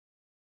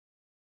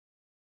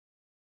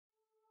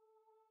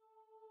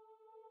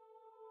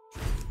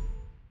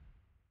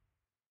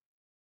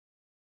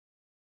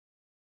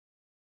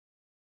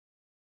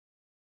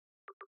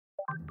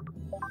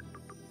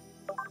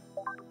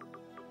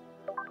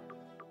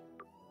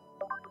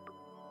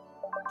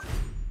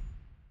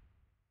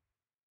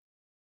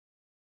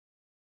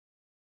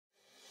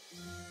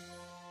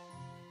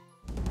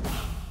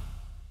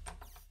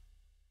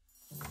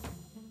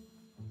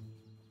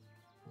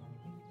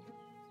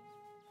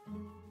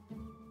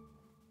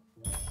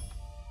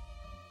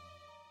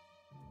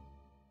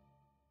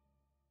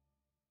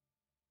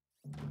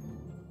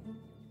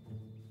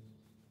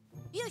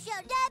You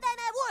shall die by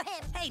my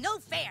warhammer! Hey, no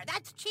fair!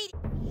 That's cheating!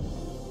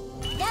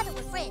 Now that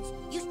we're friends,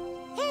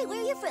 Hey,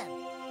 where are you from?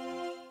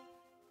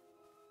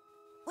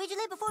 Where'd you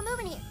live before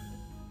moving here?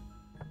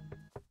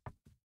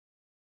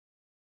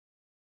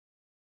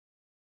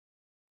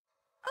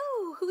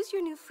 Oh, who's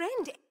your new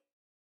friend?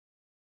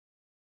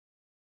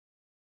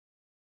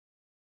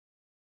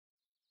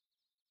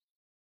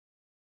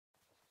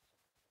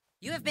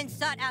 You have been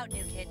sought out,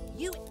 new kid.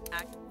 You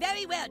are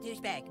very well,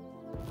 douchebag.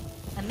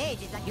 A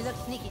mage is like you look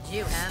sneaky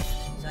Jew, huh?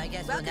 So I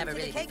guess we'll never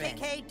really be friends.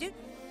 KKK,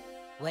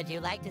 would you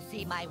like to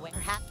see my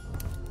weapon?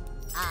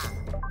 Ah,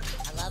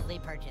 a lovely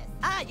purchase.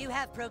 Ah, you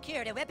have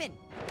procured a weapon.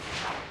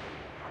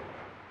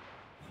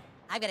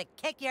 I'm gonna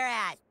kick your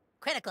ass.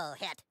 Critical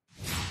hit.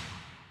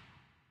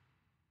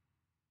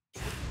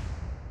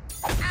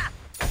 Ah!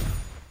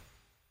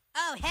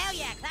 Oh, hell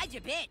yeah, Clyde's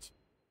your bitch.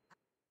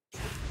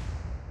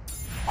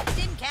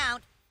 Didn't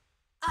count.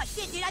 Oh,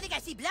 shit, dude, I think I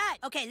see blood.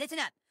 Okay, listen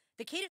up.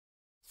 The key to...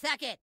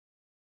 Suck it.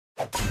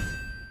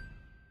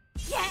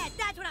 Yeah,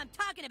 that's what I'm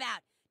talking about.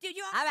 Dude,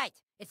 you're... All right,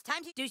 it's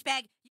time to...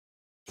 Douchebag.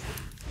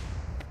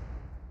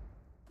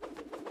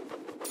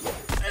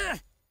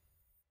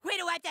 Way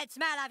to wipe that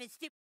smile off his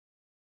stupid...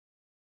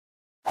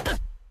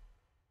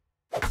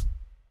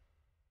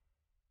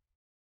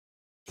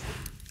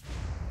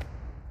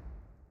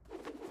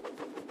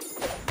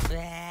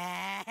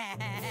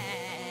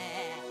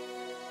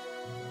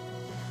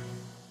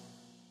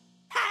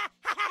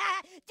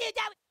 Dude,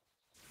 that...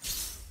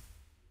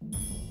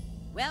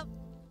 Well...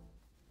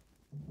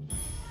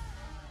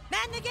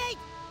 Man the gate!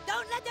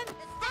 Don't let them...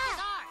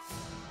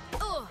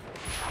 Oh.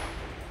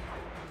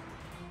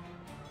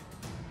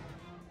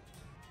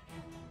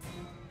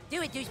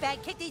 Do it,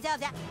 douchebag. Kick these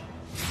elves out.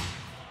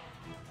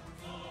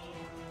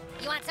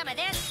 You want some of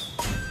this?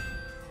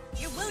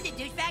 You're wounded,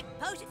 douchebag.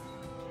 Potion.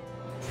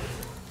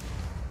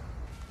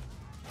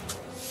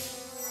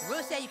 The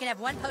rules say you can have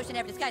one potion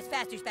every disguise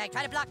fast, douchebag.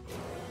 Try to block...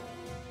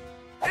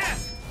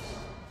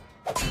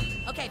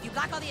 Okay, if you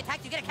block all the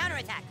attacks, you get a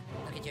counterattack.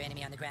 Look at your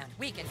enemy on the ground.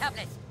 Weak and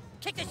helpless.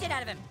 Kick the shit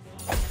out of him.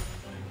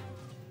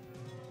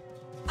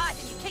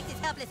 Awesome, you kicked his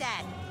helpless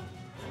ass.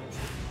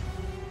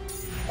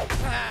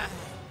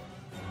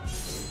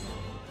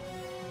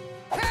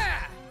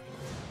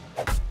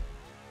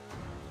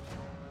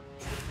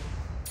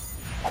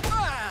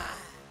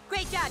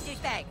 Great job,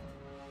 douchebag.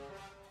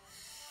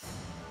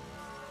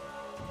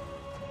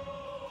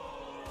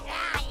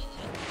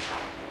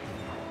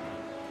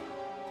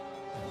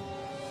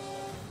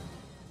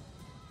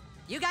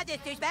 You got this,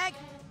 douchebag.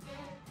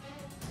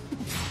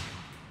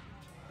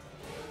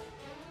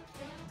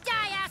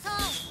 Die,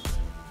 asshole!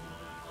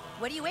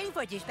 What are you waiting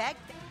for, douchebag?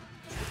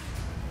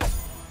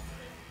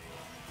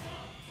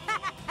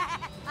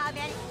 Oh,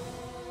 man.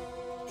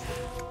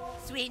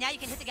 Sweet, now you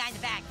can hit the guy in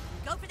the back.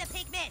 Go for the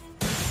pink mist.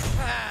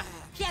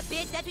 Yeah,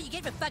 bitch, that's what you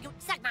get for fucking...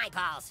 Suck my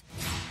balls.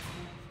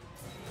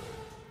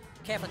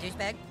 Careful,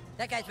 douchebag.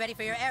 That guy's ready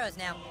for your arrows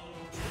now.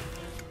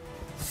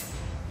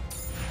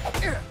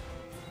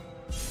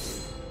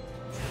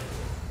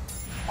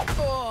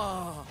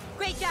 Oh!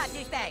 Great job,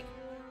 douchebag!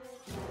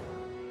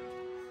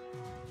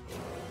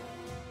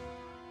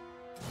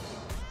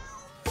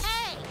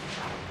 Hey!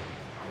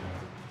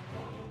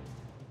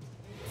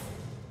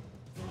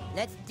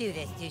 Let's do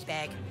this,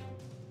 douchebag.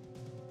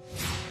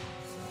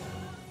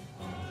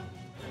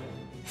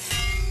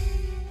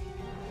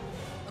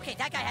 Okay,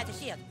 that guy has a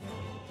shield.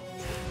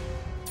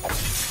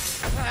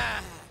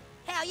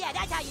 Hell yeah,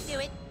 that's how you do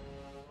it!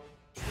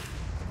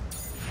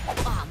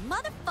 Oh,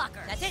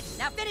 motherfucker! That's it!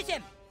 Now finish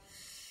him!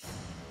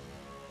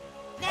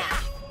 Now!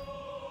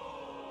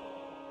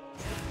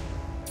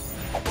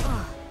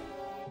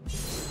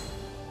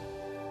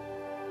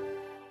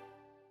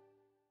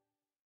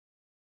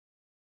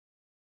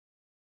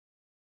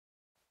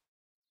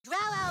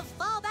 Drow elves,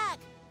 fall back!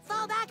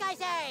 Fall back, I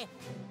say!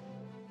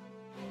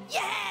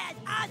 Yes!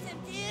 Awesome,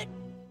 dude!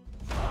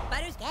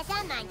 Butters? Guess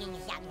I'm minding the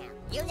shop now.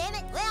 You name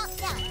it, we'll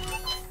sell it.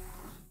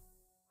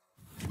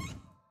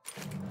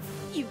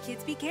 You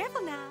kids be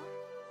careful now.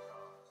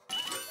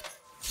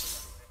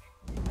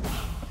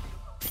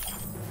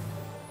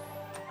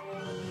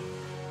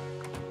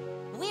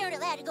 We aren't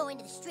allowed to go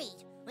into the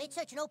street. When it's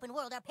such an open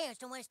world, our parents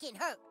don't want us getting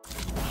hurt.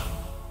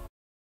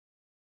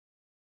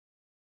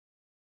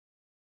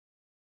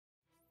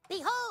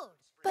 Behold!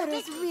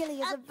 Butters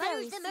really is a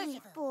very Butters the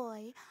sweet Merciful.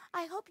 boy.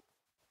 I hope...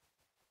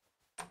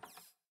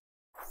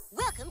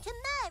 Welcome to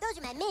my... Those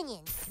are my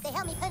minions. They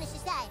help me punish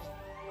society.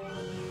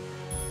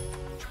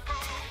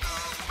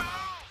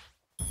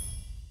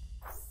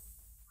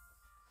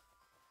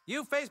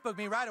 You Facebook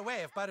me right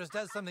away if Butters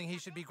does something he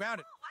should be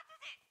grounded.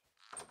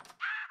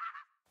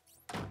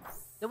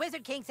 The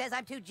Wizard King says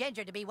I'm too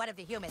ginger to be one of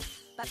the humans,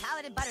 but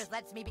Paladin Butters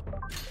lets me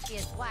be a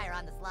squire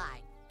on the slide.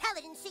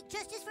 Paladins seek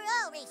justice for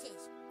all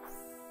races.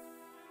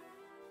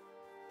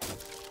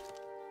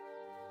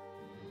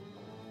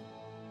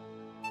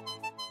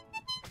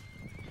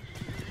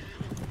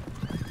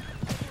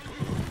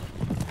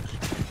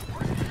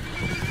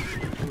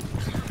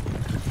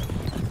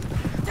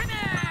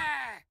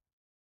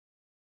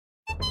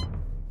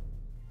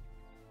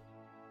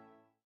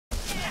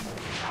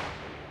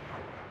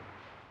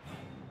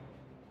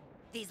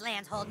 These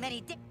lands hold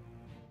many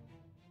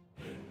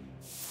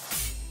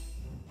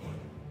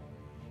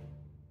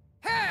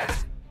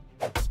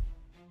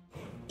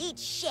Eat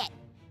shit.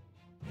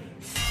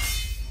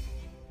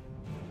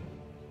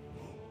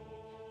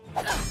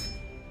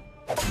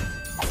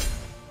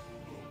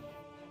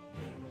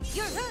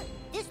 You're hurt.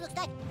 This looks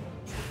like...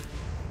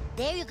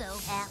 There you go,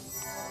 pal.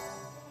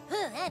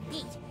 Huh, I'm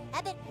beat.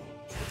 I bet...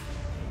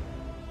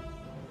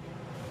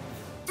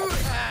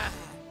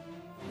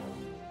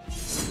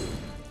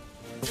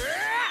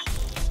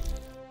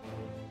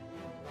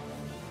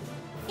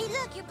 Hey,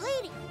 look, you're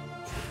bleeding.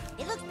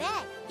 It looks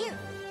bad. Here.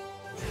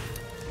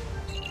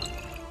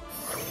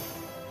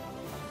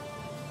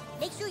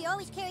 Make sure you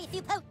always carry a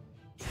few potions.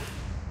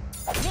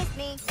 Miss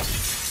me.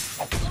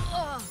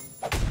 Oh.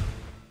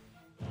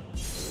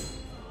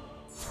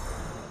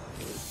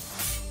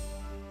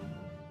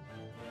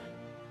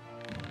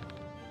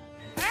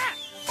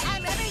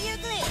 I'm rubber, you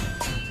glue.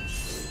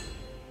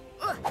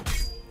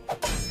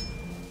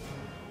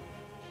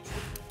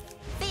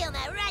 Feel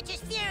my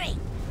righteous fury.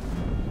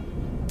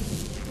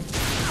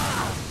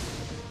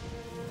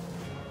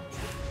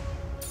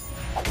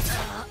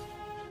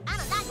 I'm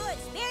a lot more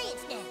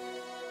experienced now.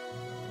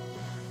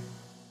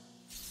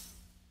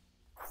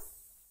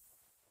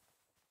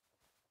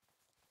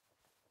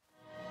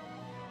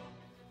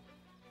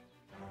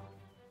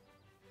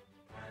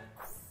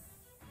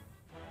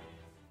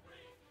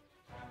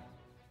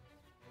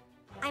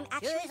 I'm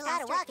actually Sure is a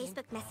lot of faster at walking.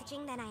 Facebook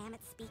messaging than I am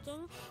at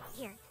speaking.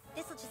 Here,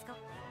 this'll just go.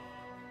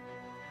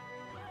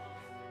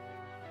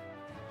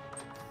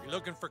 You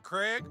looking for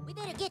Craig? We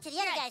better get to the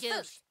other guys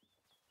first.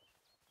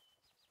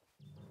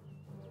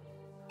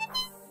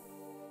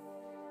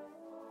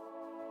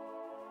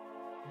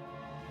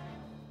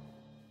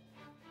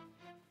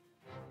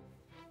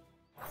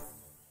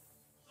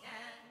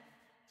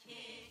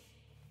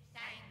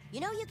 You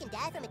know you can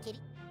die from a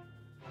kitty?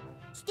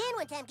 Stan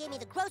one time gave me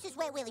the grossest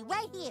wet willy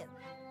right here.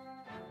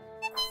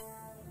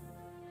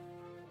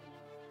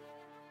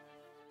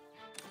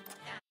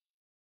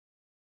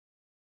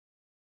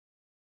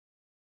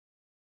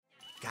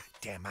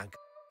 Goddamn, Uncle.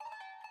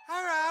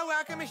 All right,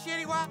 welcome to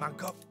Shitty Walk,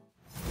 Uncle.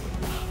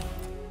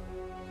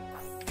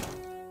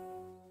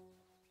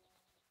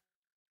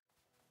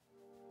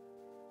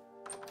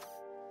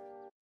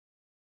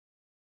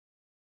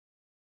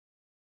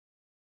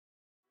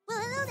 Well,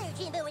 hello there,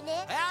 Jimbo and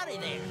Ned. Howdy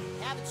there.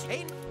 Haven't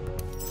seen...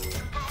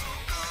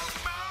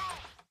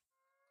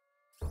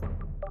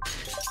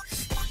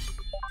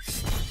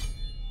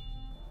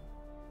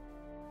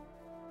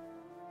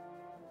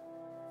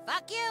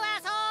 Fuck you,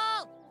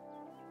 asshole!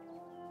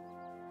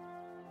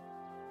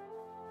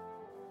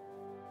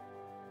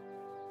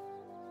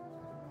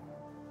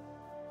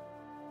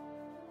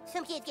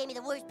 Some kids gave me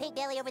the worst pink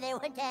belly over there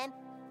one time.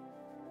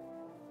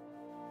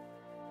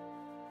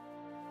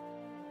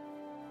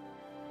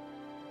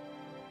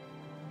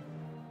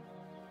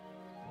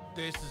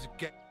 This is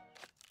get.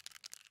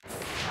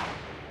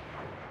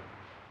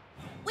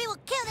 We will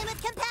kill them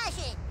with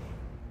compassion!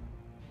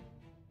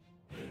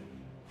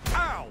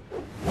 Ow!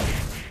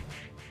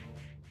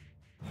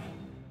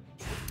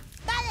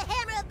 By the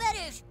hammer of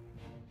Butters!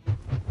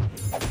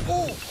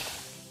 Oh!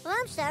 Well,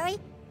 I'm sorry.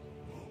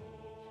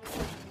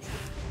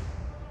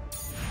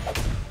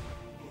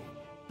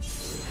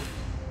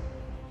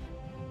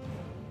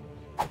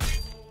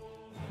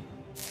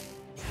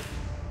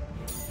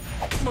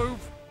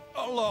 Move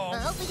along. I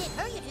hope we didn't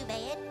hurt you too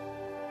bad.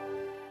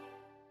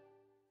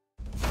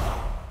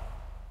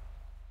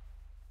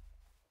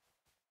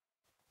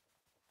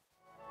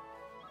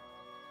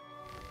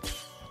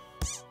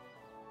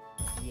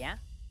 Yeah?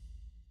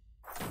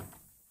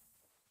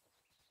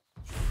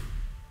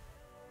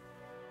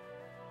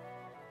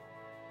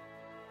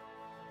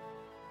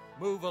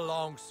 Move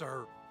along,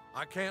 sir.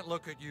 I can't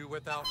look at you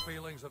without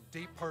feelings of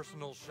deep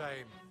personal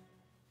shame.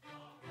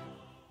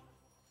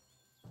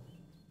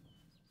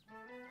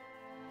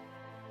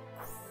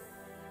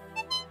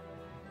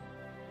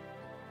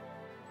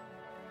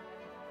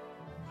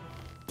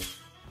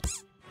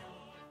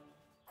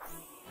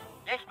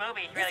 This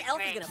movie's This really elf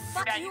is sweet. gonna Too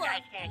fuck bad you you guys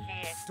up. can't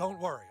see it. Don't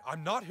worry,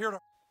 I'm not here to...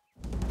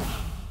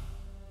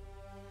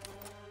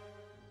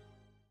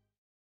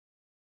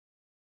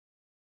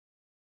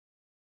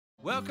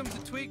 Welcome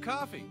to Tweet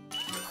Coffee.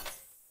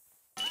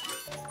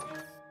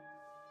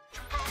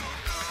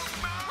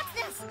 What's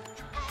this?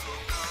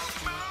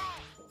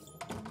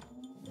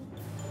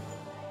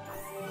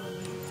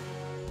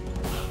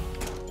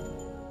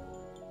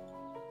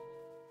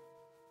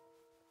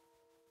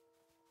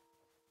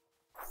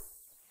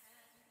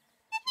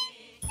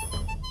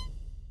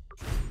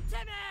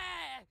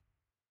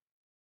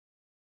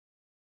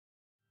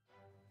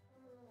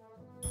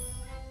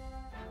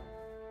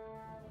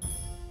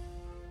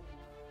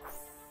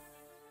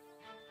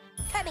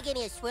 Mommy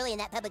gave me a swirly in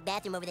that public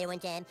bathroom over there one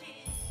time.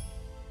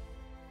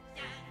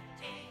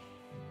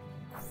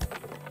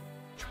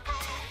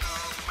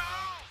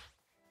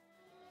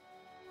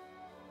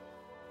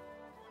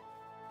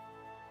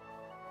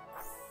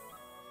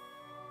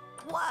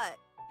 What?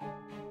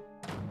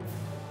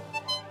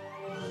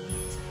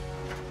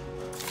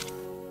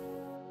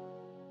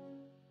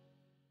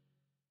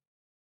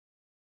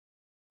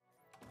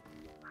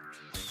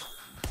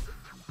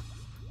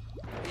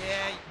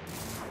 Yeah.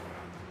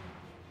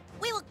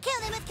 We will kill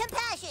them with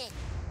compassion.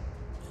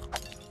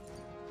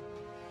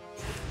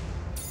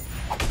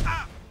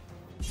 Ah!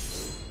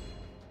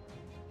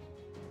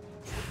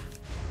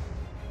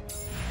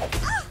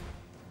 Ah!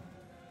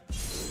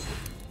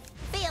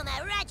 Feel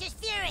my righteous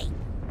fury.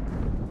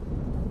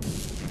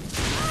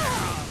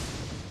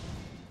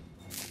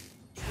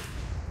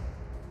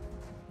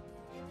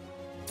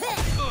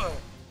 Ugh.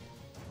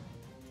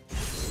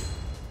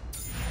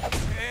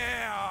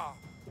 Yeah.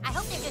 I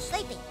hope they're just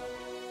sleeping.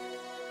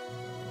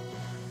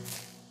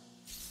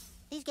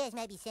 These guys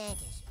might be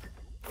Santas.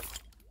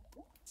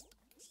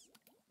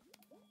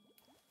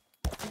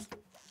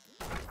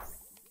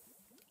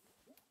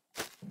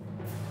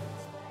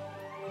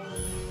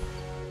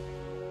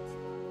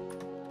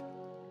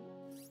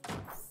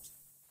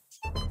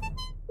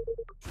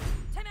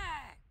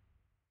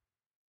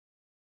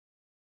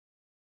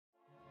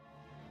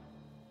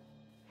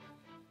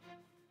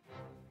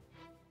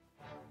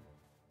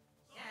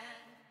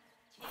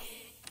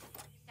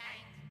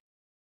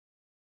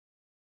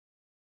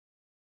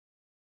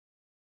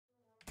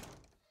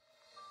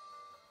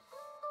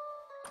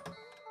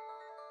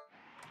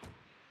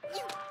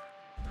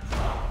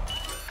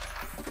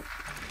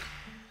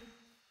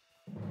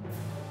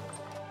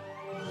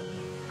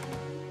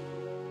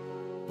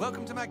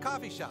 Welcome to my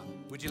coffee shop.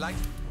 Would you like?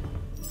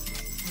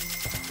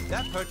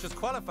 That purchase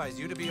qualifies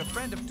you to be a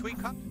friend of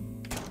Tweet Coffee.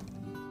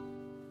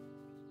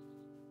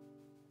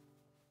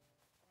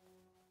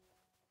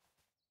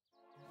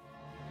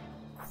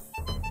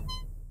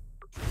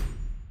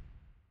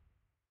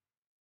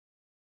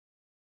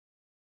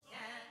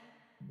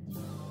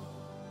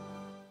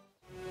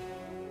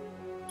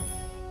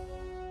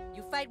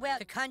 You fight well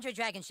to conjure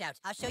dragon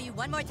shouts. I'll show you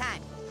one more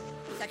time.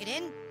 Suck it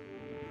in.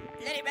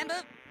 Let it rumble.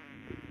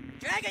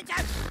 Dragon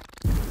shout!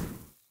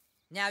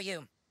 Now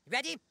you.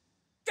 Ready?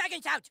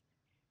 Dragon shout!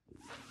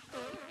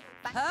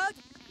 Hold.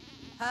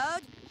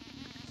 Hold.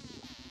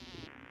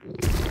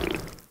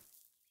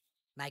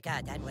 My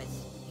God, that was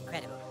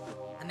incredible.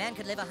 A man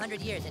could live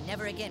 100 years and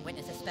never again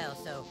witness a spell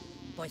so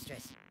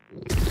boisterous.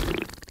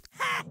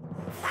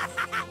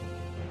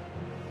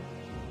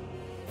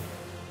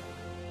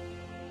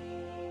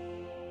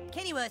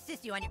 Kenny will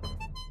assist you on your...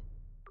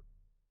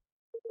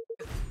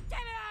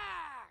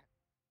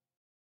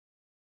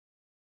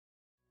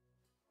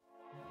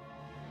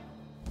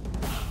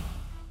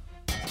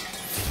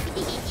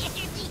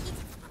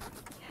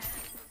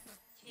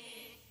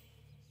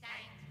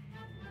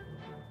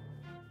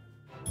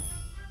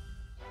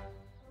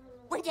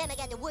 One time I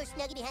got the worst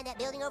snuggie behind that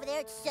building over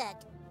there, it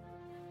sucked.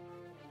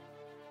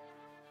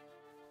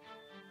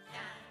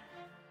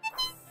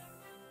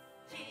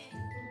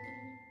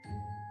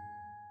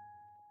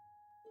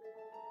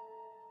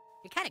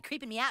 You're kind of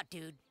creeping me out,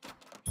 dude.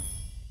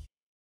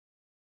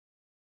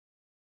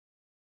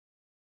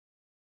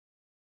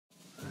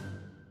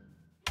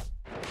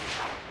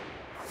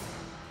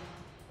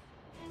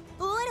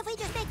 What if we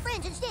just make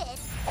friends instead?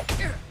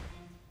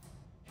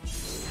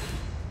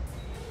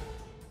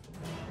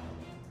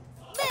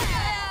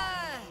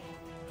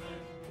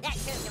 That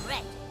serves him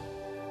right.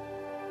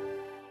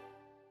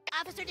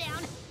 Officer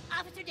down!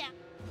 Officer down!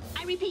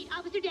 I repeat,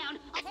 officer down!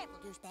 Careful,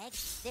 douchebag.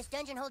 This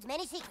dungeon holds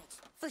many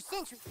secrets. For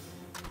centuries.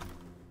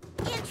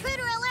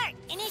 Intruder alert!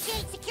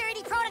 Initiate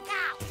security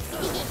protocol!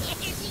 You're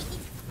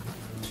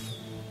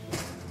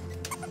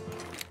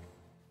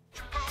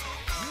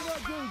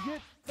not gonna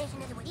get... There's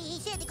another one.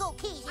 He said the gold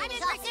keys I'm in his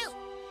in office. pursuit!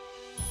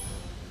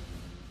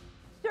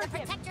 The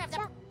protector of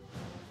the...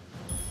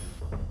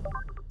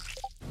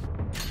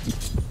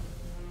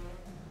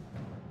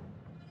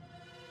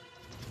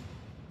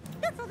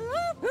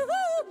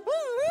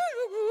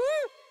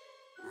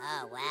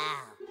 Oh,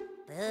 wow.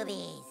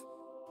 Boobies.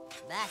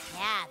 Must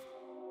have.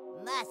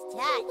 Must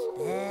touch.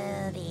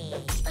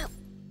 Boobies.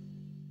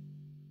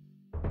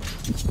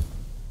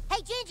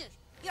 Hey, Gingers!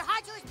 Your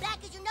hearts are as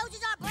black as your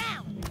noses are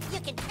brown. You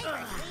can take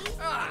it, please.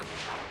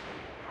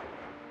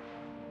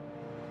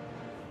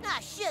 Ah,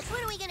 shucks.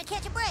 When are we gonna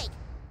catch a break?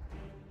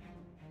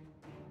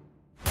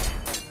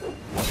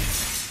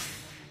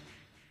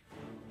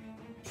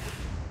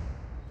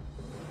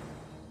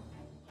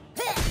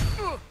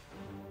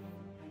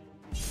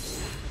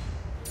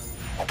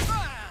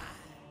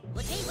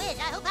 Well, gee whiz,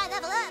 I hope I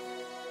level up.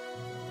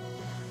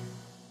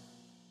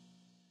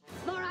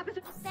 More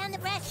officers! Found the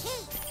brass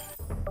key.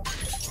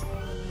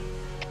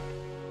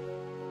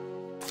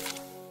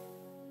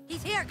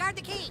 He's here. Guard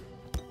the key.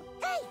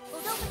 Hey,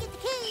 well, don't forget the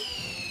key.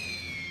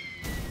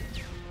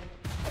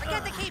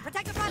 Forget the key.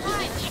 Protect the front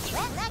line.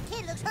 Well, that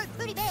kid looks hurt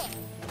pretty bad.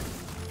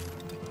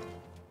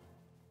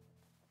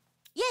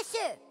 Yes,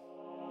 sir.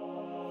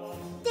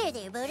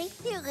 buddy.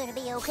 You're gonna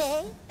be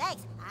okay.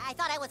 Thanks. I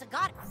thought I was a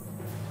god.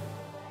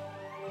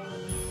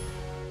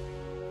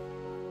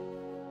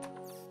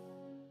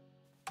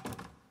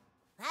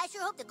 I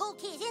sure hope the gold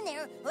key is in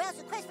there, or else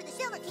the quest for the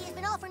silver key has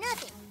been all for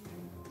nothing.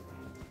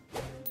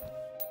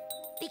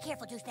 Be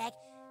careful, douchebag.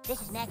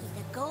 This is Mackey's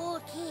the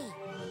gold key.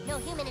 No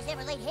human has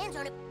ever laid hands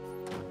on it.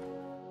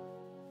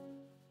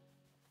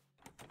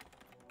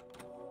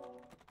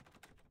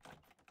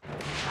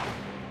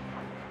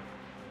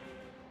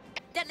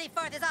 Deadly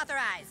Fourth is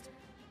authorized.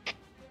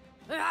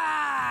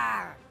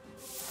 Rawr!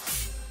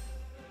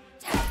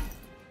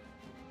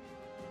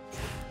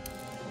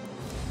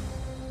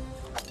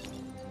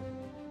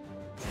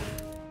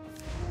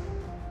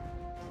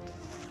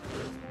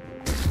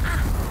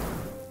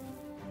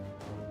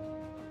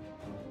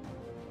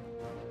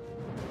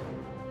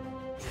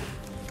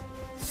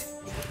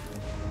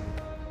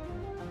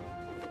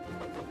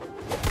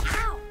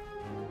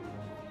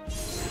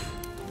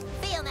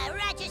 Feel my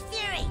righteous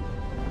fury!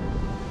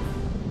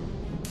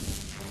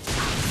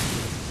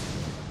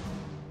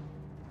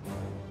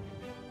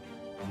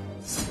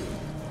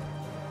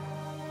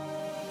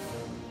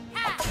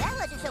 That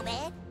wasn't so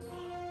bad.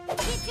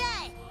 Keep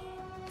trying.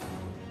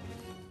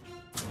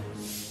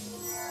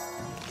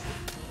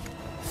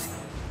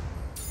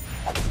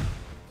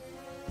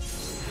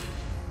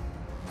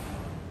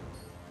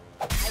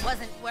 I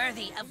wasn't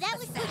worthy of That the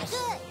was pretty sash.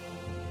 good.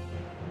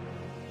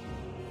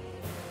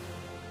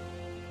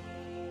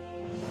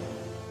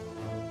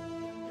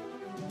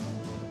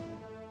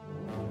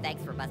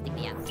 Thanks for busting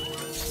me out.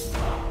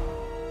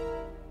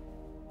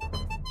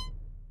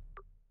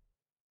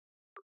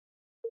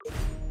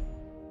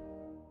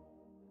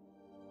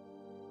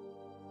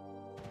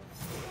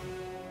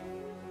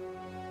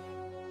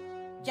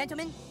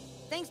 Gentlemen,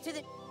 thanks to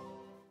the...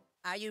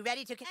 Are you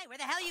ready to... Hey, where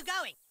the hell are you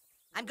going?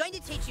 I'm going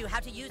to teach you how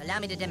to use... Allow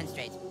me to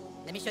demonstrate.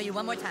 Let me show you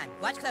one more time.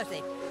 Watch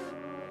closely.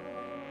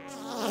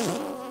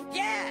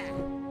 Yeah!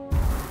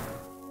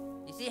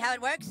 You see how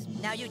it works?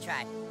 Now you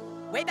try.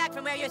 Way back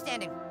from where you're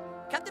standing.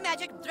 Cup the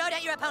magic, throw it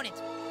at your opponent.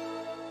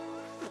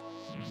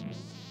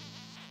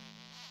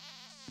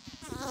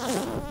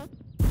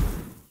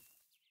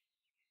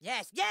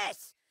 Yes,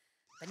 yes!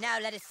 But now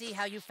let us see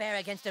how you fare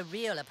against a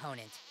real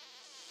opponent.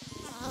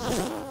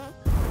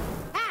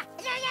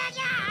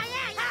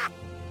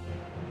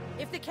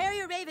 If the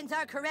carrier ravens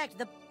are correct,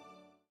 the...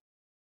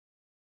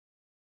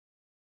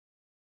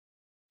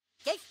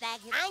 Douchebag,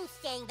 I'm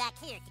staying back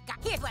here.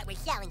 Here's what we're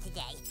selling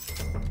today.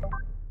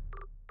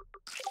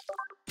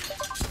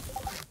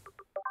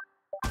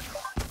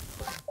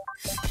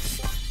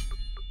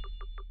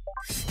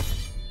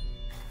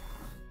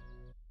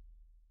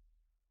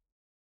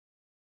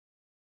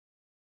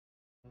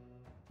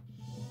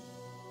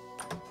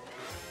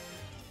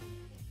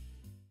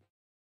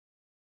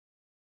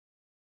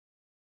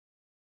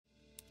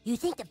 You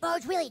think the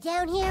bard's really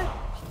down here?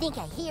 I think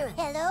I hear a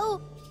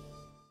hello?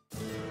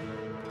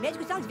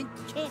 Magical songs been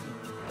chanting.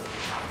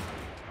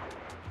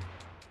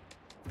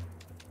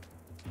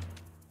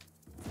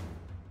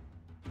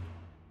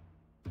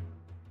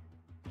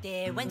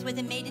 There once was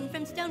a maiden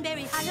from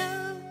Stoneberry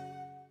Hollow.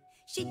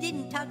 She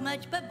didn't talk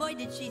much, but boy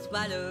did she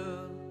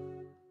swallow.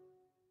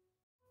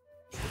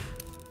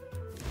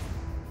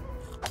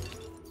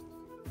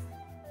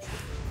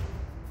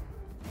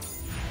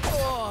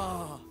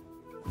 Oh!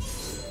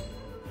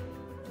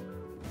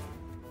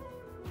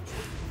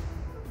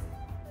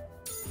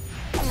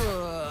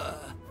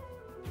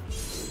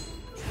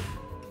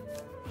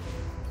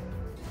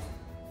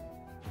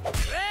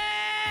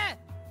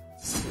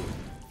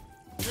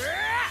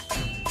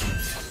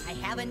 I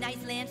have a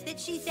nice lance that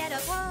she set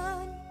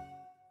upon.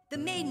 The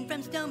maiden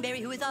from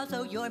Stoneberry who is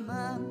also your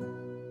mom.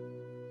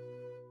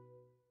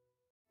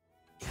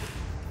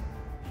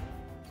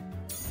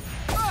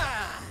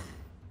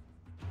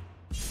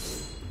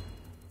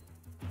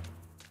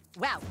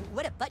 Wow,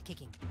 what a butt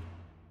kicking.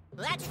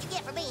 Well, that's what you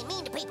get for being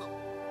mean to people.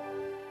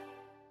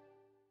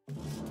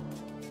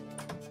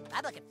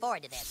 I'm looking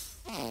forward to this.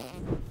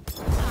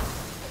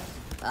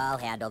 I'll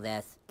handle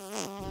this.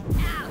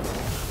 Ow!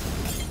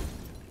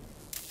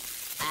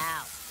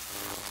 Ow.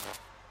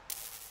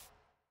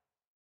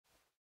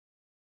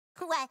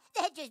 Why,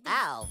 that just be...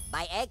 Ow,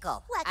 my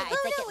ankle. I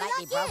think it might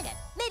be broken.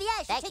 Maybe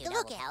I should take a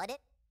look at it.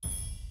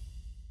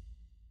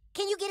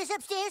 Can you get us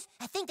upstairs?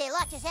 I think they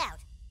locked us out.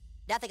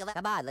 Nothing of it.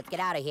 Come on, let's get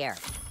out of here.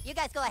 You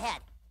guys go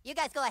ahead. You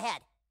guys go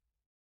ahead.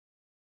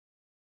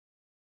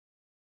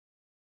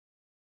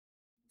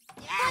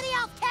 For the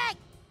elf tank!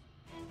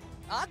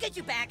 I'll get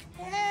you back.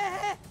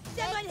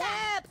 Someone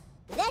help!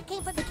 That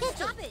came from the kitchen.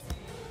 Stop it!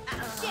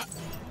 Shit!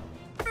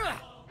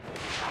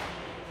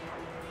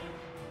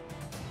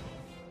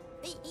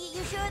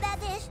 You sure about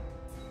this?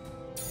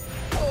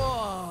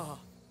 Oh!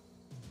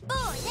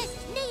 Boy, this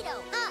is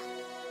neato, huh?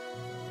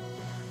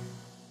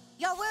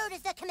 Your word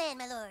is the command,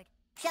 my lord.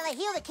 Shall I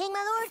heal the king,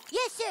 my lord?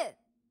 Yes, sir.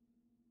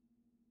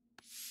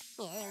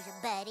 Here's a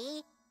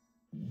buddy.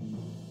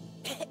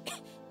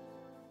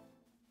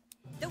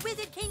 The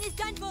Wizard King is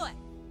done for!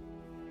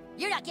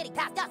 You're not getting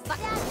past us,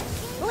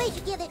 fucker. We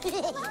should give it...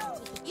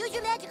 Use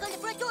your magic on the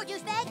front door,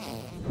 douchebag!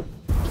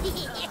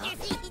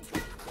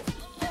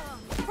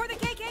 For the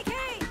KKK!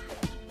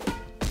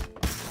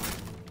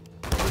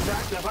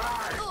 Back the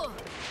bar!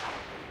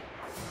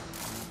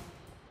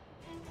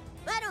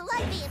 I don't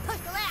like being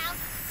pushed around.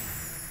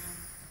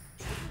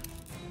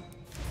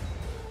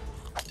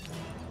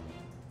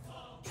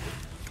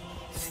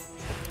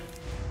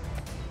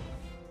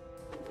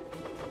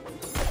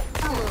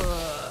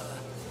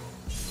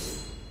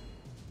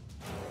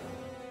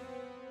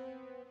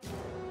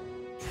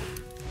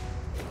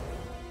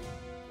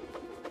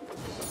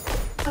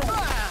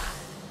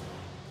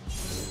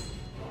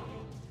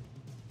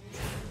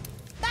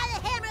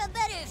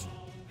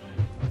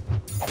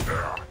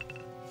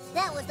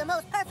 That was the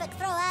most perfect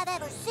throw I've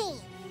ever seen.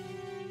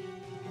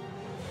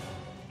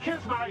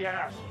 Kiss my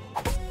ass!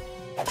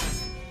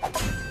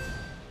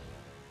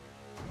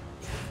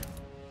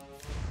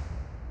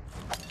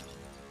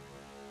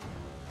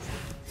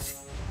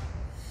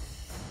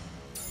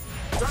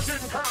 That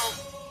didn't count!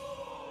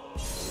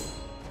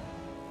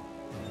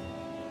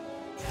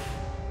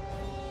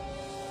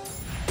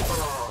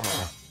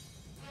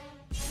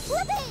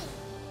 Whoopee!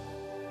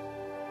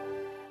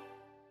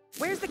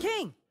 Where's the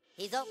king?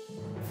 He's up.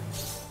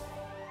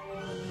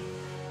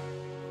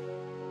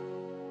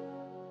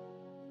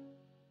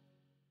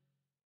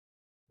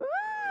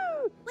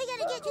 We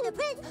gotta get to the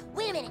prince.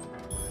 Wait a minute.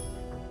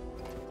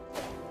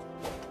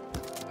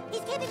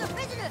 He's keeping a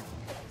prisoner.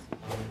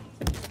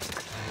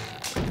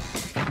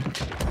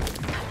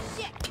 Oh,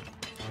 shit.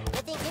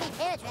 Good thing Kenny's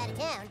parents are out of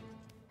town.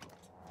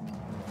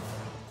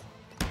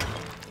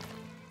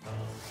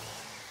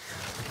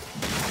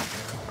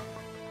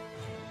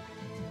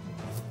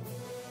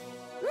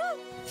 Woo!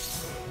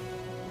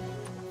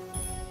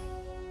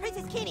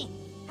 Princess Kenny,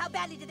 how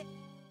badly did they...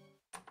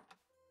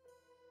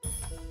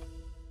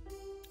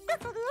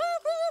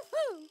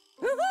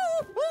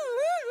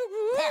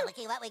 Well,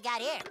 looky what we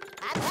got here.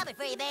 I'm coming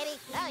for you, baby.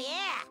 Oh,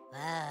 yeah.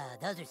 Wow,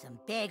 those are some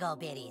big old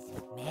bitties.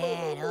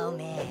 Man, oh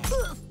man.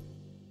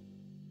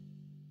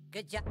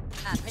 Good job.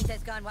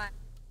 Princess gone wild.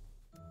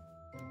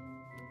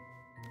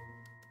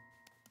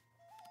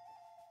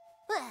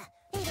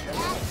 Even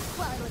that is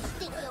swallowed with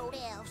stinky old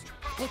elves.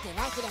 If you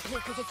like it up here,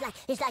 because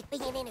it's like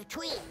being in a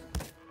tree.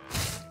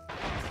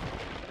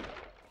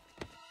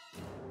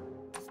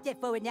 Step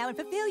forward now and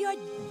fulfill your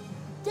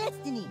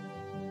destiny.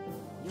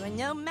 You are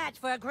no match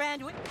for a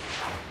grand witch.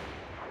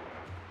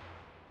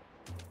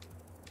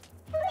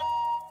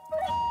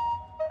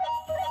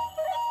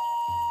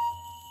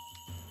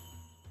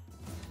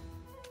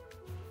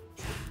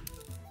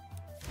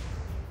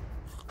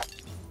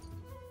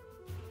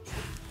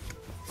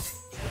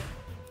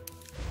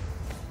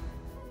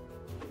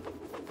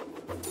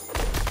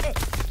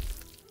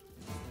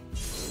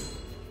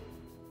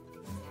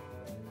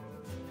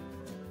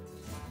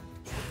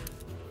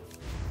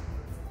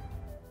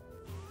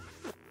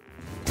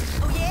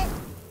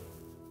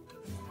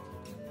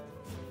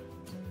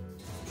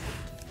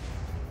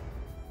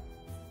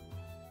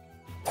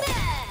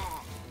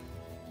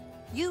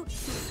 You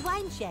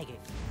swine shagger.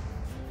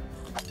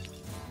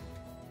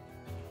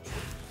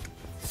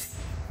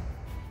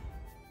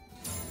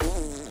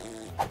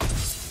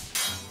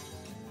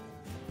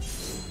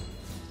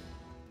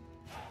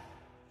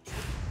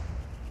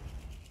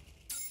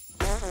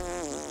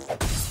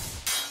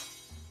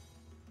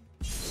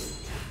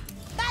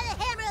 By the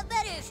hammer of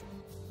Butters!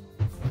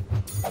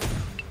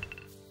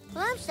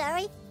 Well, I'm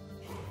sorry.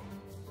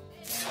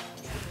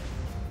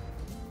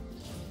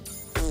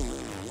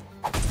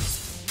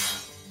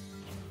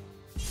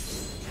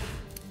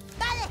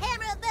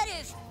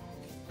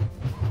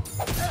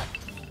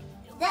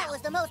 That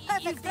was the most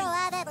perfect throw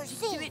I've ever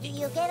seen.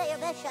 You gave it your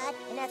best shot,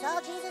 and that's all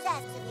Jesus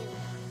asks of you.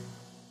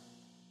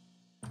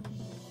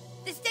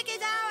 The stick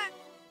is ours!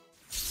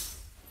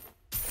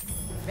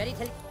 Ready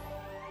to...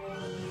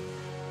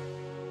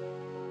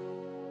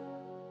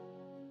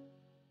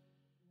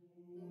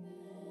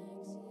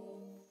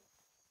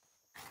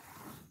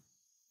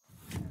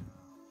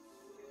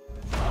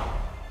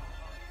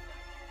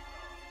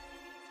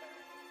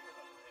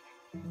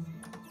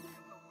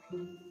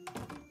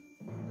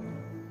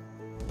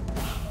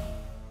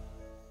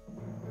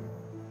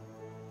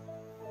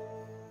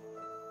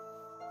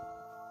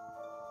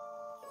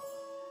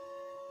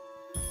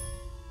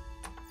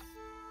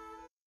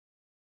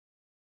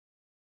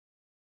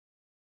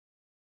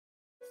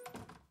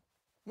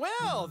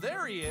 Well,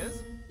 there he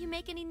is. You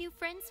make any new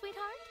friends,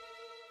 sweetheart?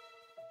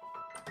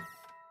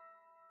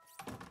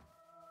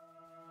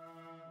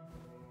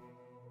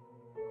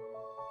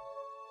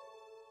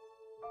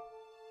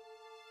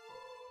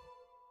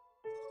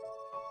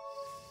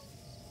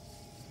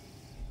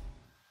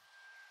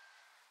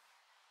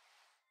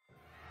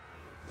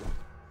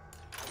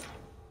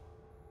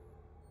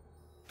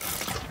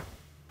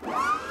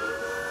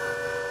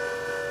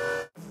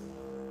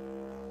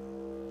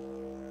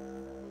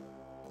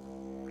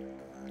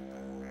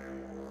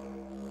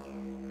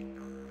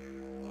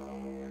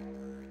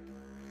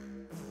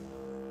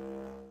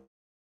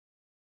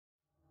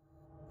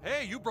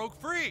 Hey, you broke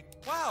free!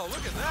 Wow,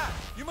 look at that!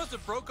 You must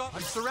have broke off.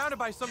 I'm surrounded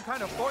by some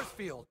kind of force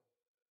field.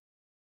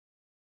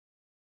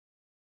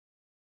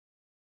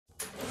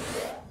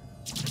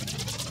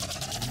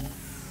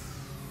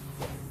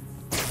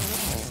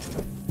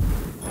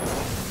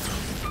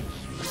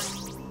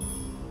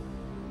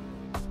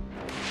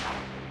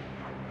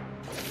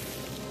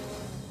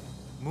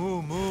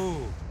 Moo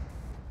moo.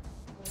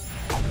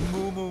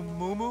 Moo moo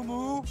moo moo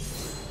moo.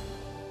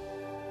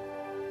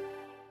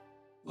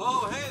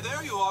 Oh, hey,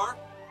 there you are.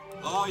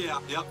 Oh, yeah,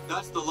 yep,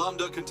 that's the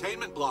Lambda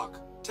containment block.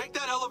 Take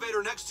that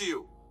elevator next to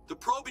you. The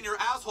probe in your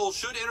asshole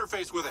should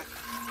interface with it.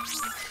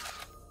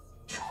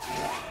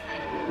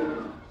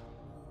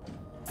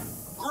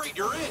 Great,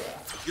 you're in.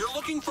 You're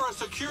looking for a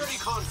security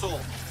console.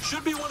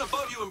 Should be one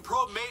above you in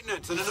probe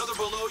maintenance and another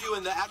below you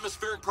in the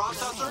atmospheric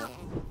processor.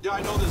 Yeah,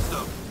 I know this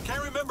stuff.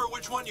 Can't remember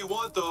which one you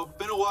want, though.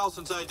 Been a while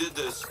since I did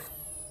this.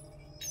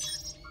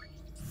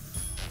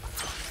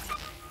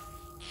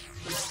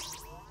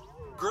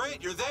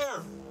 Great, you're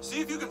there. See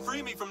if you can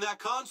free me from that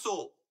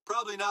console.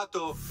 Probably not,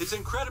 though. It's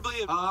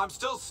incredibly... I'm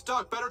still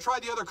stuck. Better try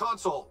the other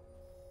console.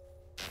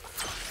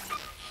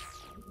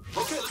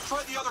 Okay, let's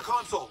try the other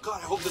console. God,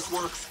 I hope this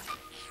works.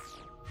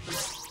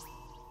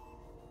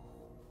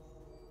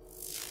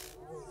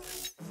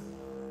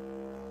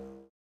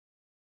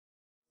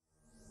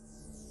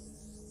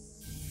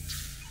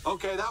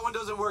 Okay, that one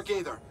doesn't work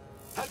either.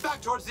 Head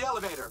back towards the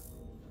elevator.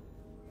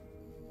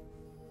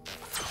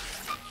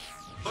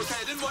 Okay,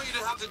 I didn't want you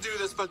to have to do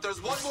this, but there's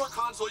one more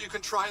console you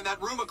can try in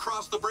that room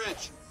across the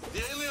bridge.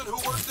 The alien who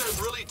works there is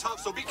really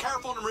tough, so be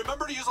careful and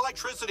remember to use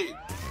electricity.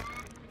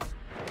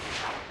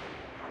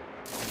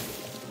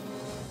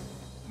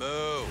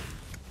 Moo.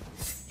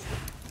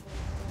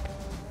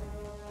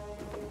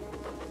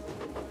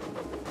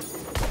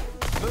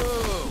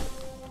 Moo.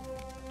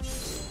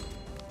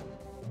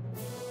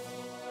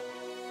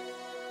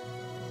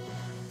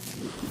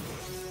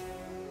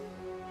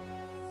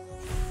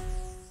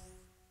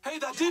 Hey,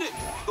 that did it!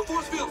 The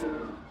force field!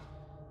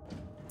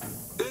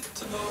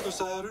 It's another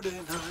Saturday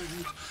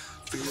night.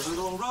 Feeling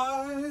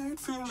alright,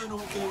 feeling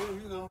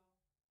okay.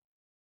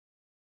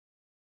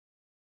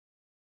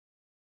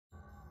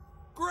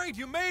 Great,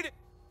 you made it!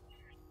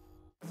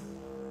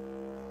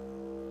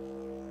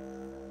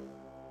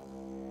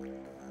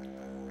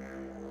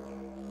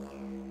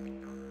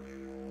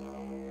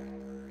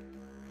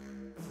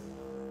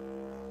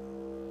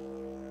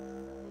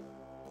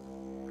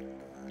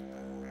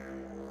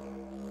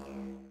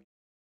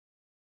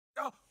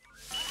 Oh.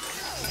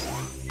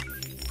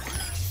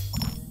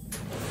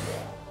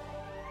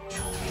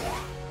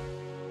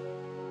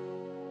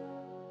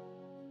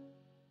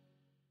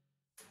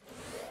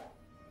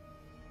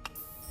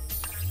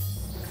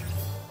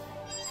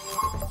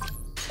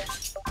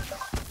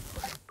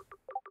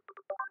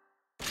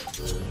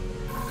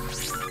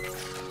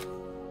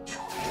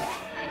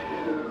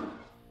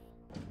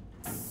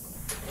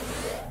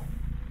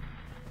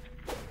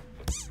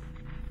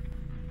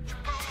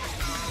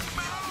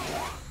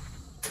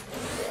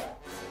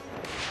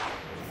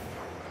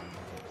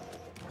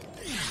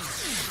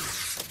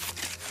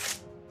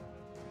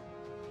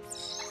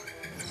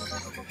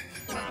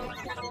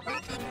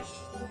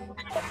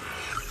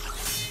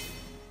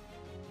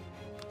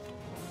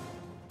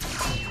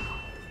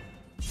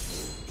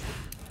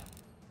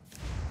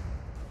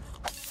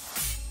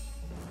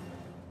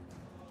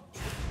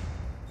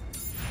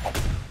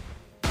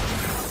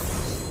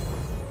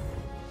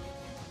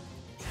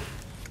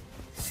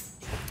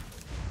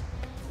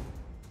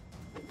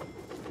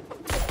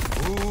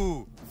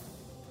 Ooh.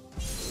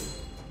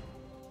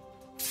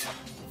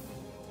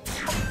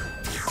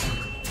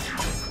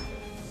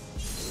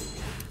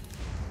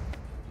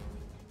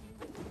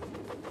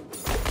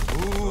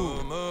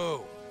 Ooh, moo.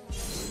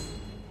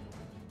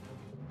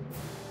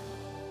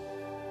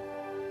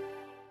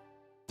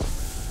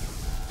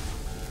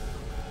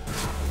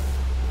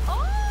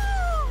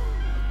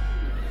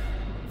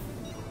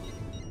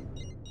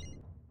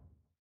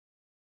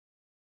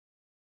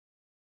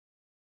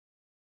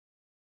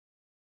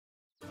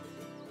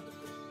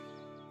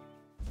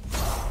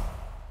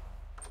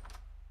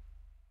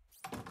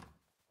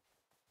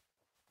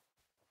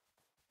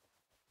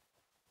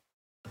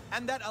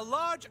 And that a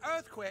large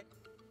earthquake...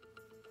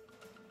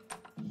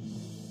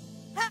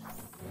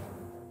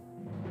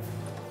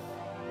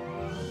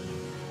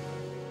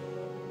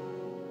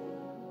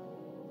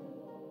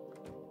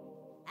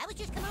 I was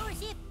just coming over to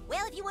see if,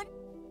 well, if you want...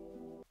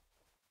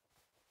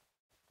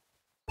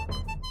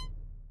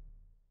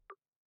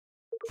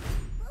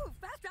 Ooh,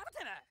 fast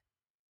appetizer!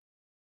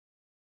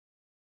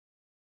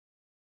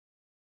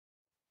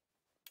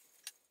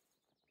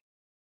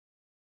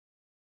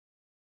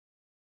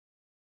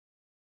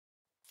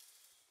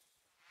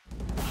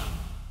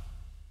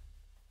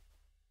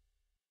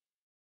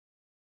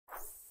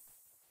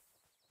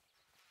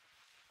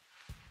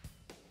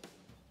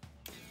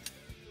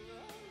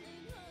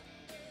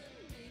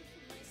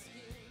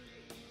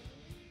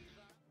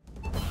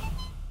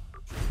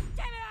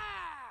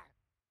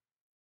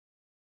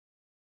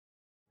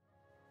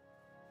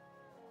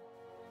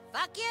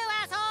 Fuck you,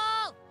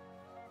 asshole!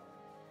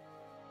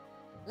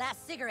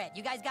 Last cigarette.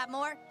 You guys got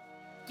more?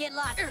 Get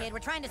lost, kid. We're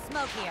trying to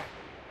smoke here.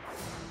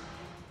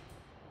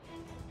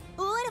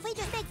 What if we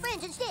just make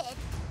friends instead?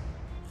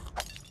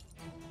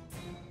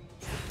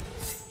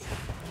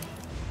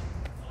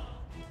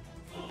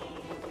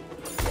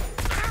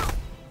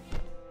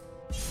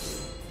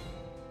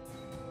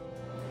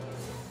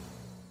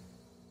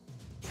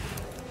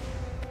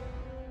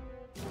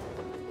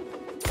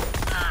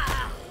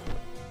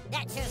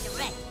 That shows you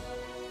right.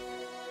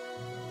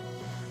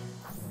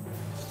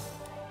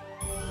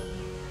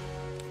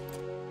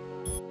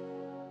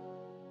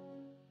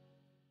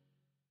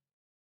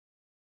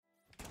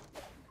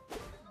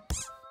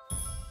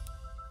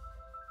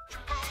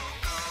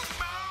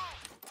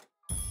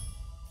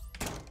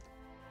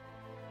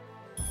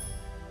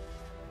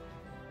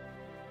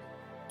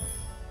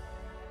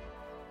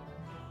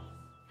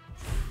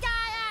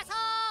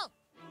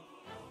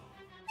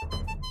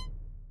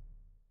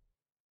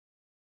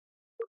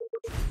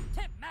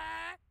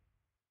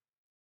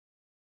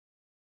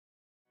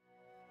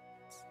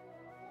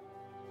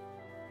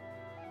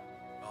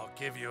 I'll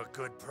give you a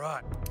good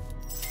prod.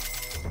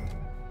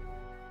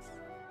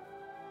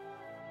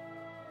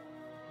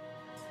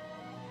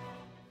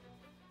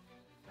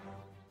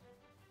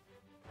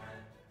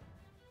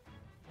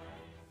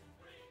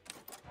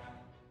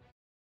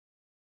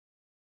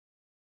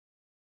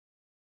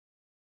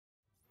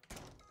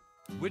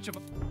 Which of...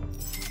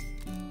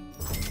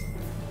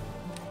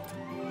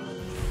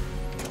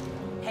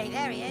 Hey,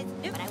 there he is.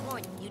 But I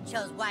warned you, you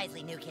chose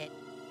wisely, new kid.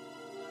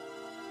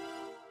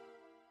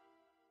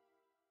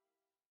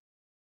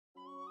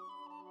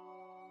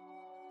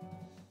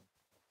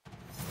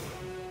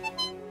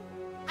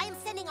 I am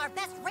sending our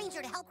best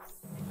ranger to help.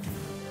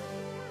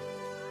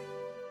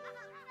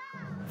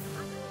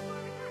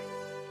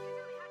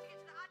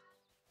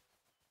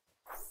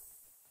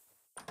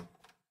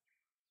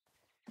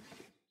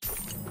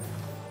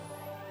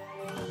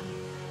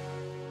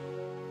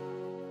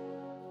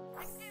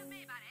 Excuse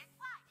me, buddy.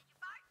 Why? Did you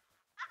fart?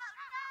 Oh,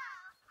 no!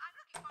 I'm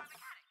looking for a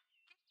mechanic.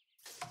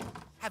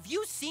 Have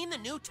you seen the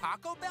new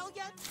Taco Bell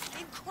yet?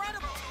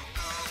 Incredible!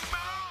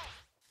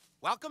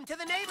 Welcome to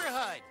the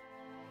neighborhood!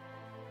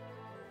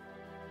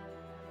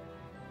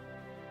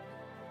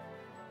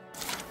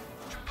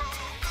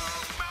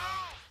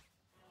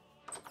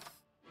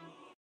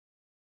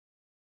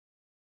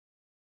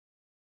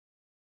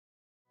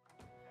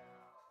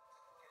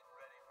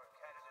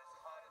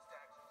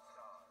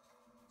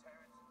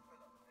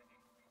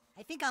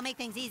 I think I'll make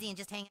things easy and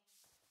just hang...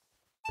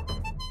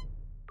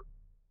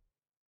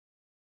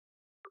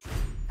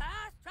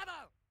 Fast trouble!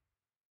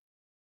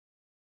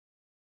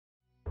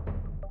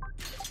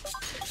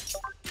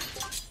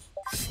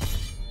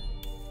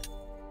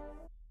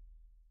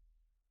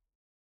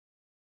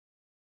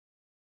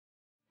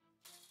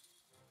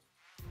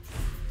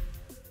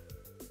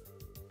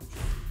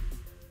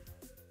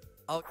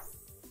 Oh.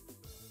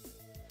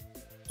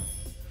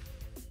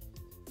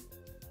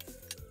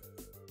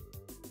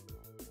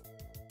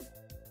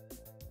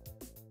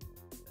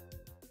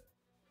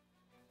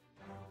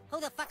 Who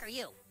the fuck are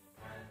you?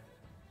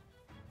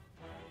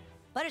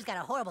 Butter's got a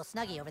horrible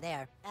snuggie over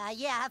there.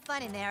 Yeah, have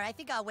fun in there. I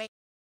think I'll wait.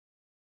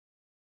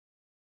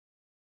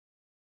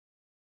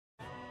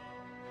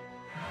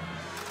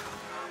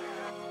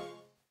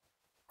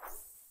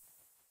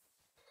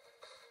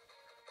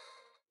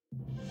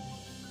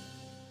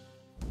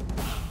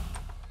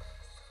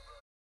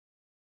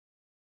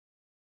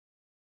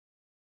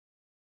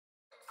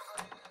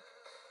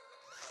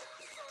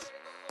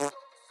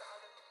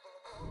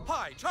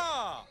 Hi,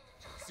 cha!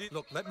 See,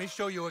 look, let me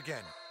show you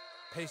again.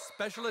 Pay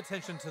special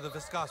attention to the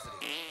viscosity.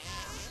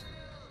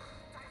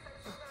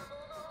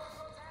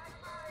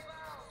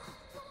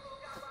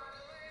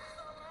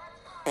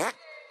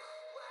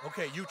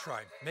 Okay, you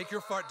try. Make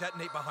your fart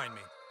detonate behind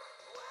me.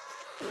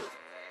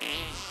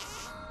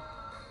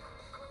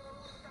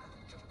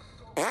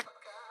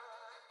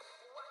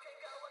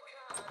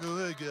 Go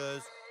ahead,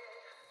 guys.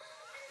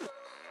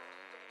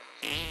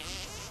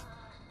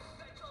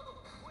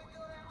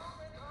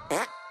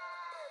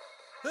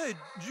 Hey,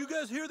 did you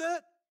guys hear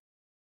that?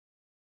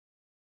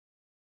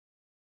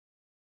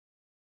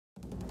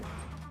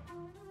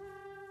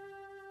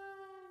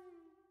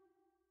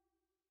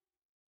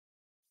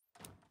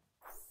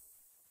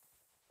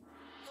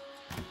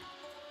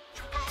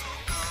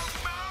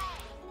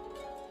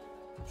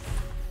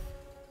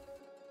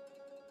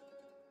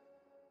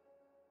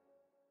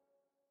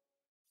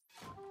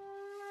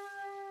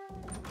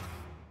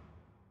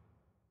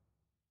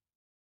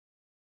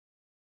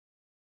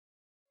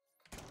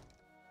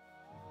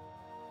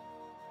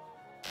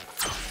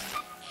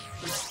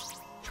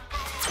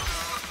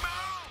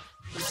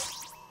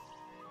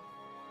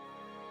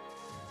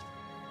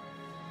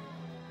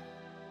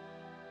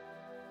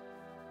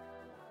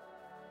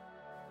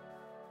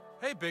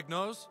 Hey, Big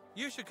Nose,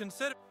 you should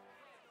consider...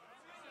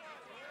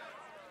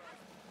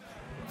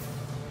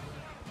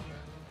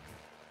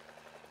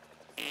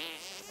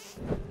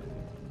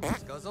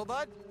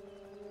 Scuzzlebud?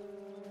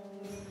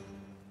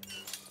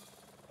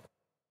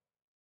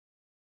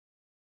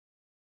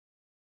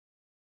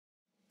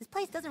 This place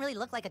place doesn't really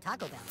look like a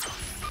Taco Bell.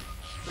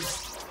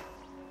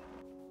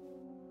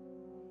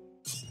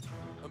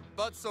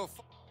 But so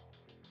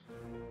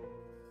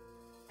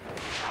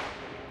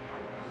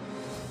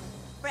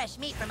Fresh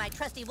meat for my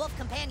trusty wolf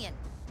companion.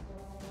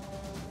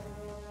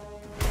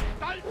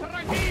 I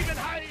can do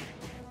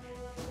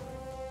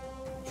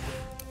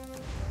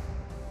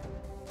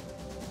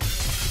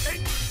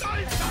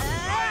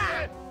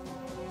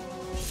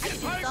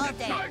this all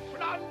day.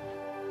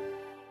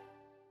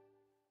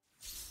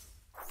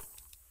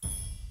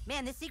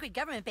 Man, this secret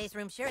government base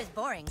room sure is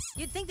boring.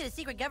 You'd think that a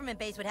secret government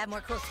base would have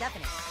more cool stuff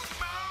in it.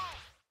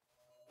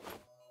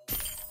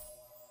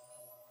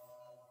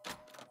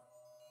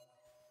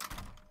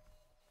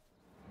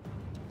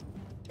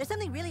 There's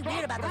something really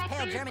weird about those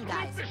pale German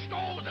guys.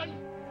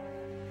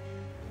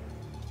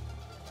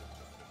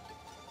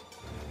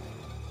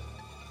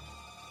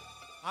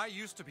 I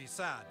used to be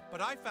sad, but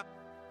I found...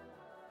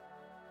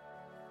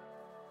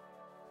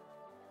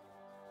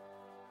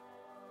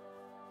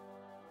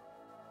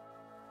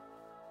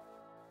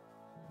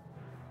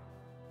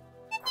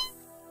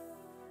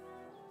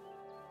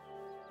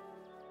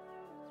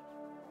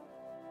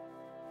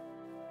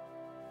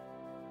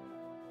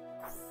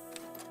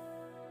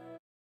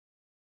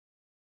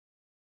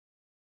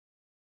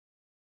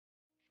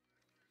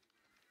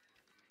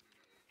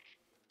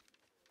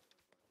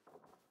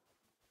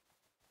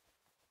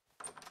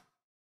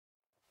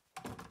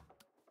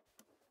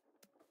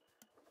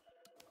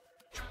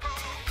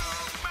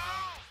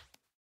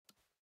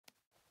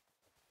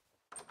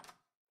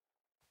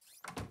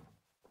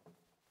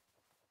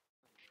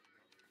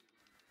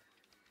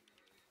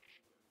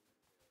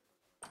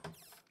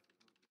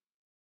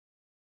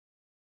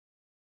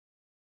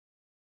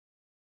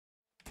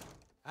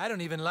 I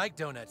don't even like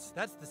donuts.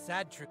 That's the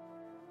sad truth.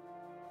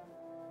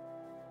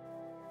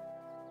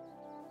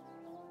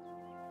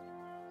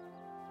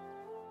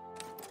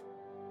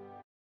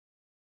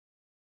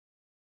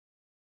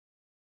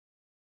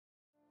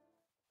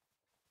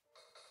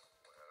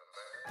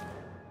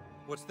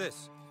 What's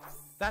this?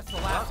 That's the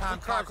last time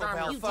Taco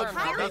Bell fucked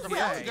my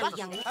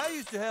BTA. I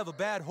used to have a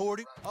bad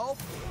hoarding. Oh.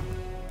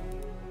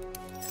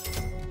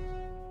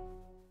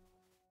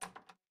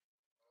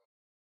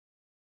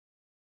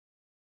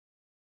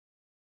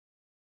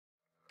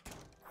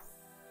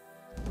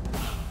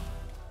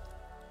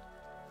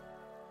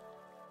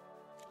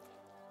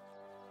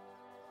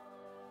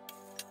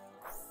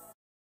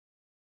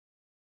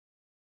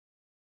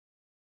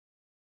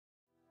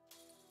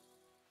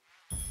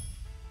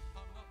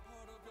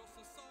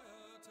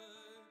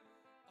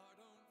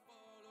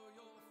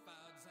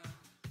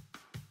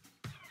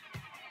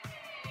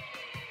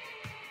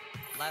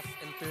 Less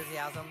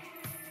enthusiasm.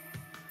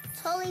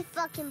 Totally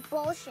fucking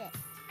bullshit.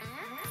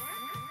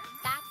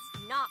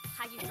 That's not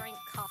how you drink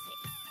coffee.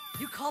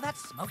 You call that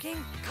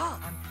smoking? God,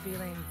 I'm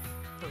feeling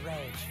the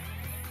rage.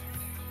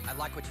 I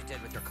like what you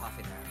did with your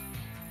coffee there.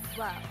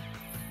 Whoa.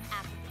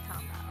 After the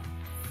combo.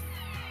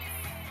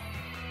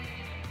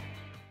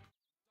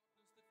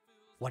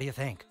 What do you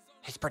think?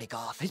 He's pretty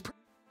goth. He's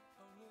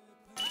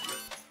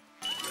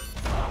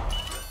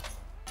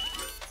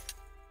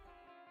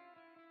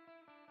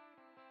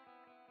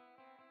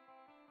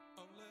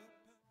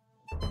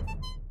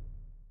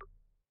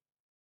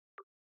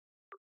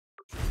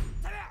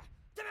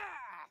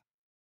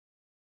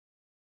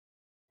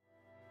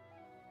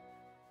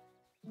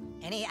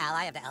Any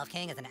ally of the Elf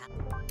King is an A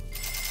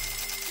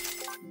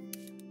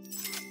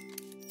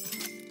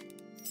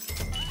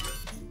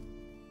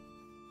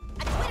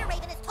Twitter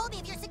Raven has told me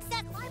of your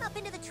success. Climb up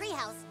into the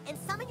treehouse and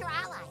summon your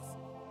allies.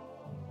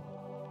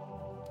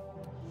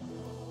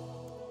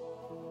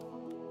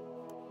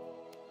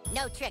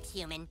 No tricks,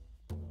 human.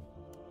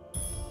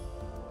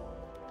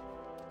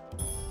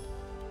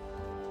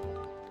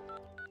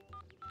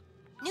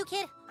 New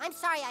kid, I'm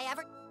sorry I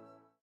ever...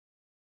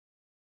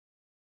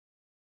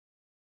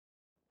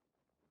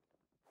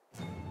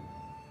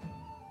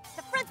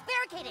 The front's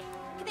barricaded!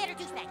 Commander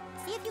Douchebag,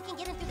 see if you can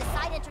get in through the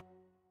side entrance.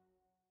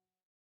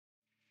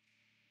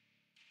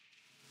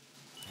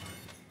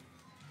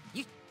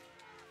 You...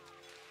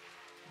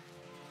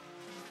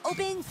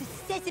 Open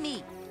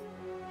sesame!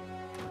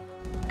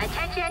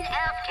 Attention,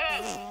 Elf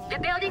King! The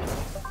building...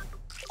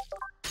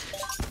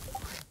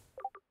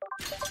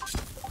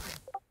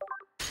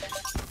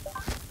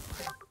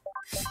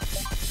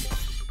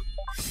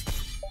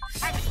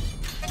 has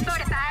been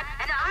fortified,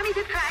 and the armies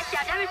of Christ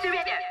shall never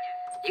surrender.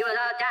 You will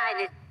all die in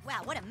this...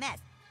 Wow, what a mess.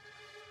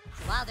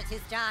 The walls are too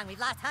strong. We've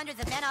lost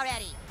hundreds of men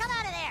already. Come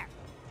out of there!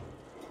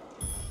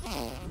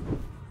 Oh,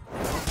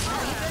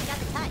 you really got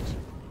the touch.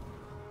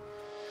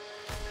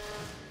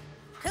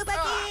 Koopa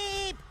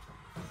Keep!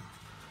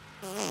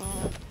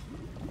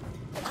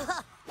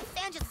 The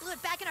fan just blew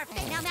it back in our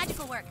face. Now magic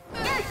will work.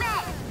 Yes,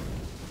 sir!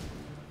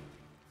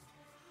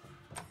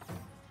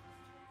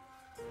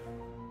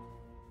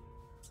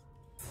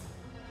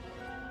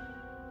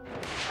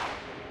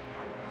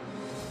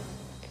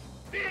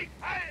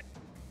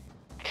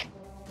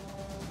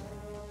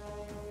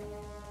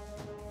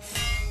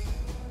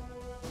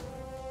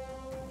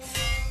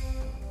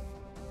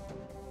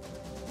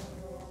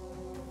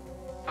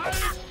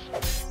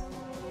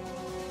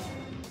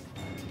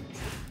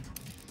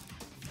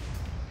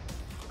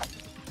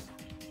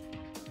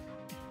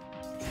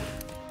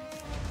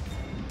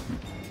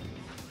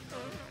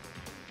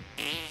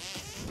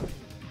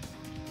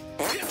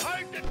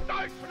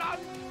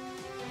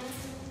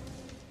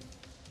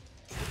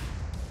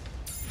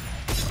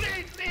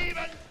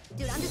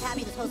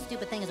 this whole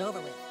stupid thing is over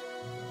with.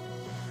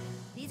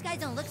 These guys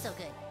don't look so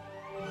good.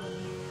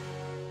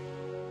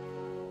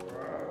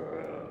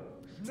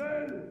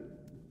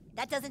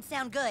 That doesn't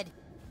sound good.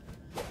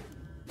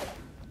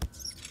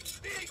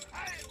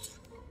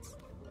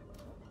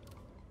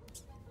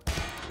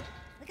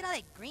 Look at all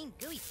that green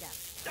gooey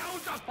stuff.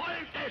 Don't touch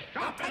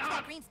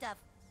that green stuff.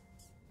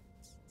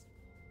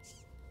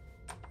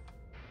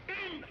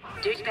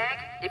 Douchebag,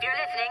 if you're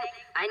listening,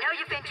 I know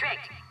you've been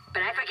tricked,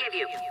 but I forgive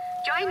you.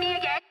 Join me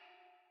again.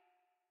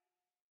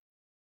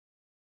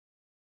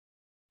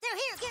 They're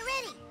here, get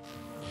ready!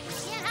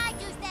 Can't hide,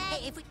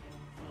 douchebag!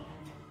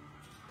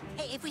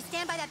 Hey, if we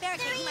stand by that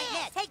barricade, he might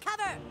miss. Take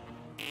cover!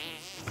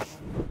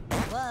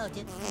 Whoa,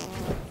 dude.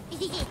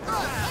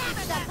 Oh,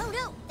 camera! Oh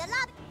no, the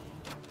lobby!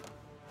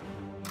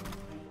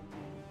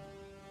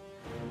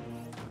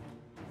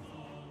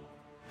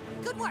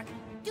 Good work!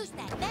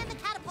 Douchebag, man the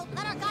catapult,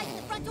 let our guys in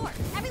the front door!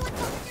 Everyone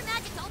focus your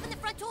magic to open the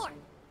front door!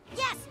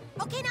 Yes!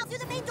 Okay, now through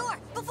the main door,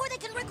 before they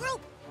can regroup!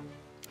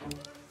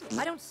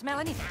 I don't smell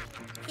anything.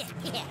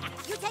 Yeah.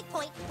 You take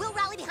point, we'll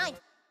rally behind.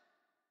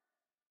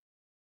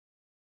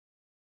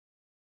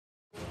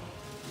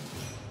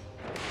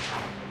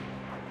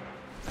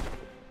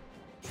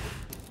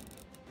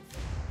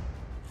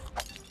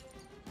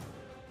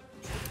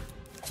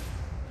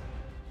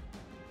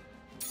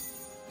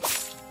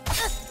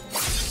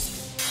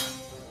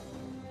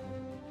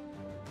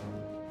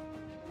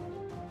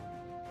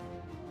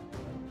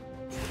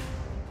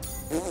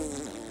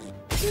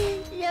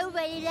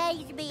 Nobody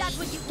likes me. That's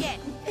what you get.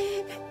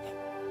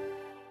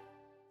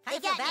 I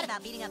feel bad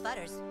about beating up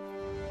Butters.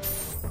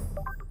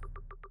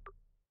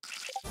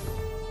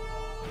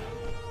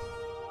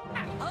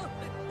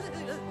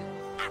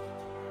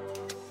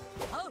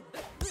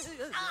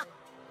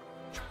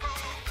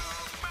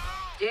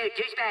 Dude,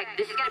 douchebag,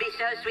 this is gonna be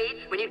so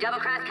sweet when you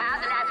double-cross Kyle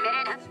at the last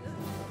minute.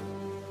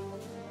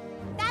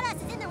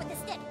 Badass is in there with the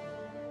stick.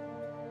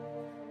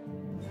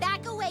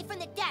 Back away from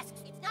the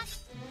desks. It's not...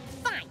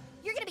 Fine.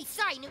 You're gonna be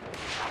sorry, Newt.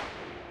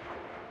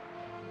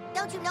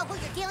 Don't you know who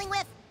you're dealing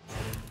with?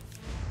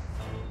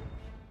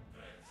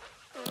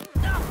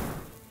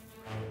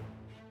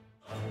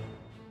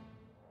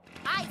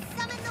 I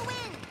summon the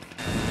wind!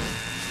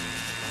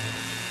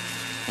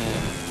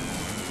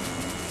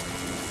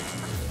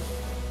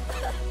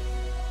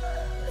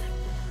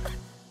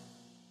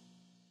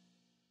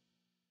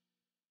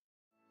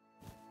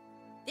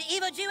 The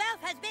evil Jew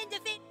elf has been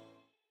defeated.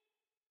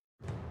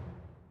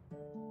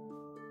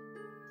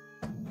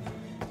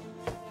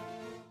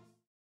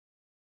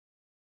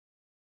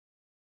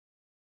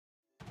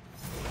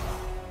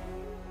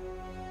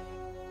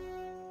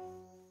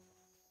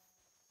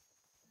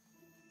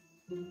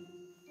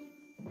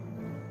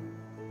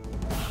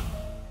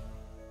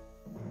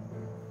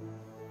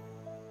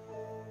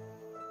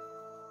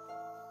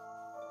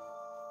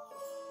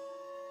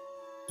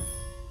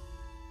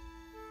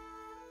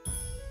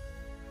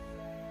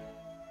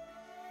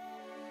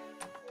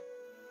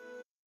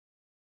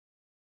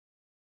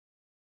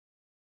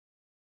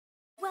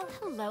 Well,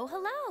 hello,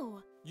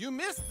 hello. You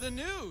missed the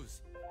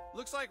news.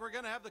 Looks like we're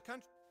gonna have the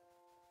country.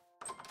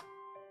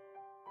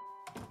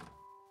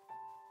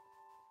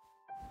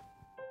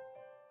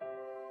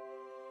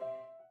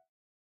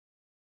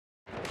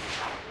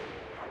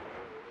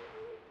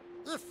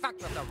 You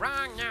fucked with the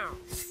wrong now.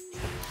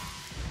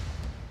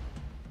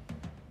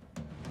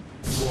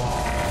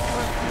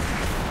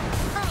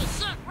 Holy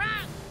shit,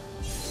 run!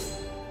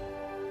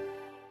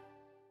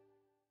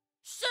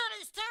 Shit,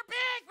 he's too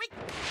big!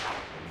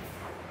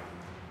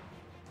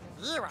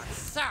 You are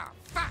so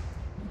fucked!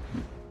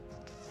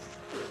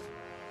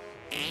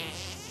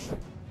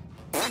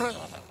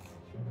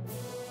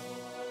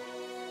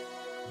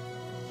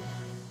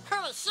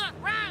 Holy shit,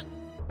 run!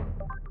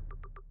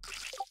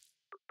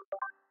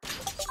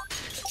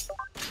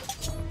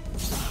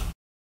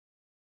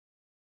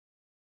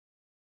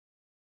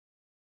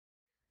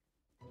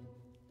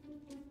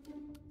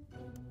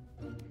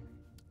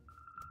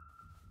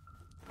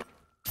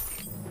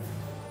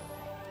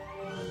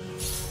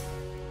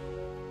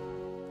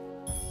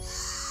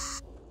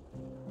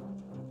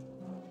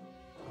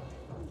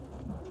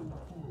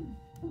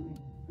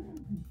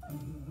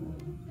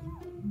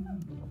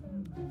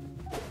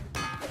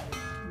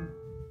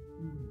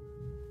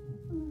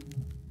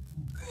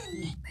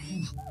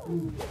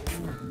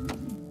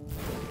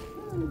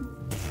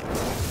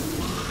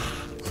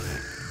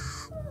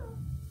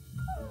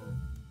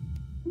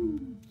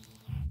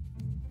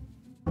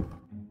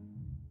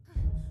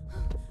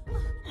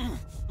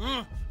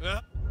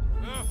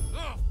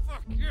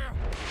 Fuck yeah!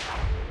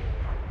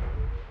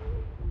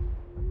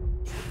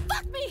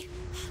 Fuck me!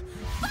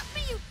 Fuck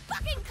me, you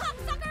fucking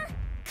cocksucker!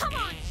 Come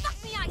on,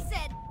 fuck me, I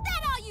said!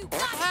 That all you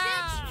got,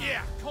 bitch!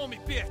 Yeah, call me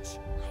bitch.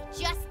 I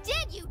just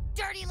did, you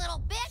dirty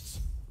little bitch!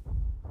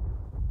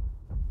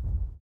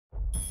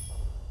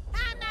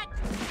 I'm not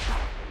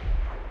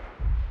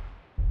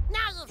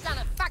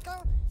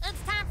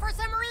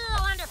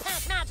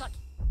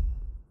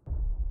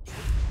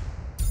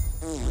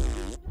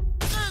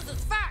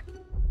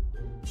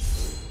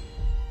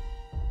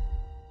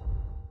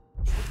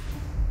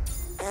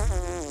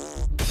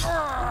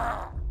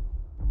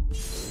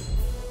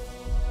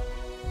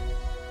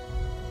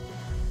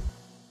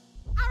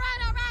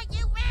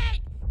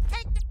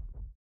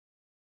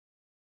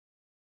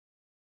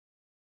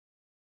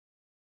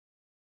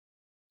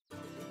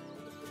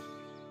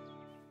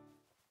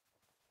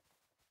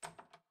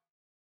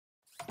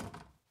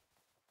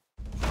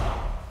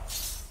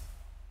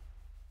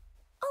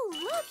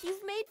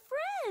you've made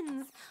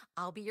friends.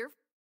 I'll be your...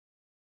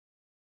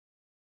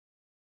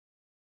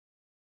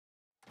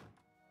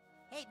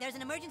 Hey, there's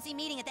an emergency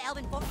meeting at the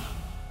Elven Fort.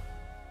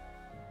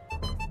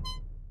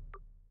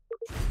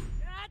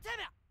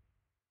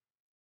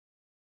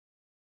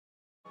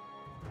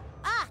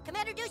 Ah,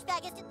 Commander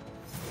Douchebag is...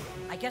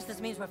 I guess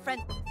this means we're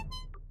friends.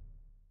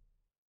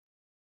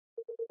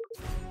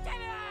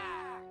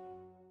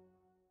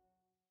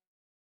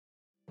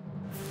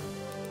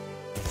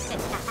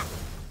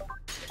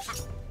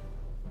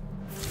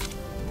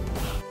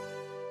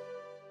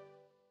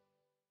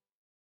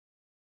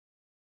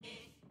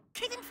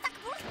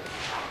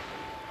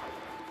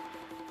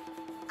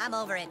 I'm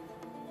over it.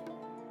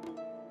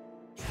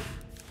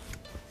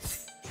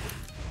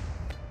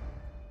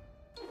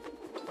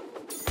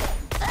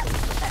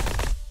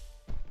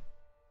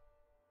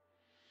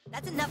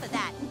 That's enough of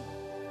that.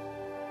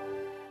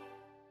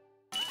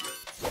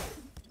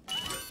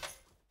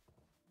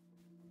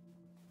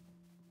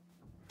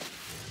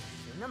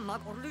 Şuna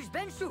mag orluz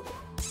ben şu.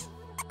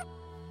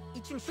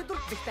 İçin şu dur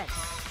ben.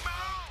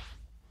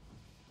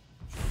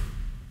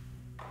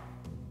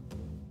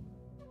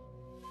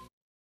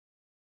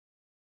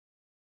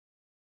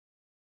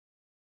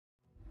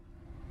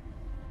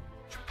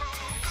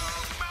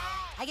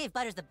 I gave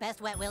Butters the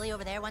best wet willy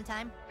over there one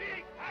time.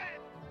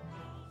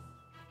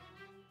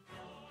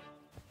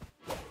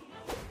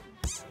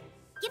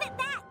 Give it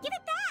back! Give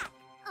it back!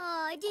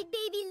 Aw, did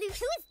baby lose?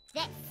 Who is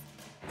this?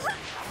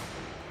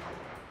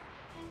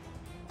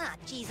 Ah,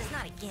 Jesus,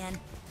 not again.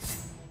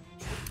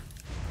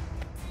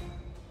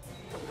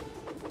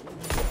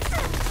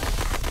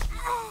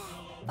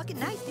 Fucking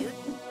nice, dude.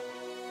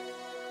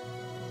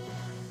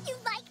 You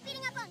like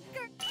beating up on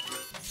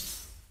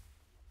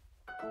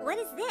What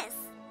is this?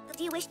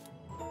 Do you wish...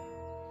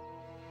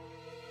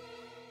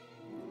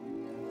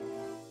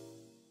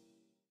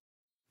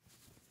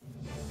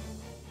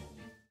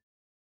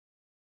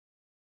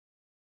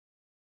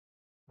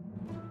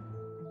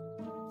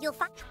 You'll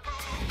find...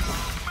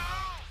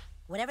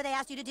 Whatever they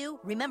asked you to do,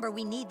 remember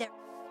we need their...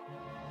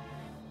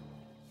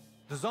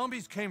 The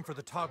zombies came for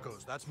the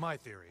tacos, that's my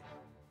theory.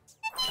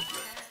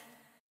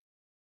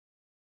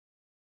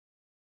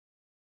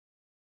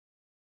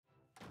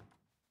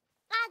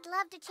 I'd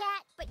love to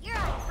chat, but you're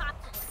unpopular.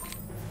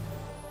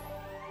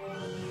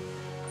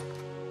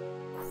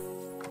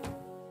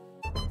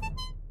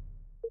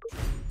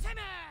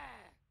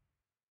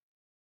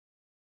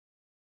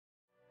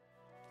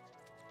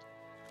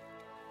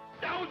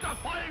 Don't the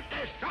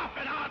police stop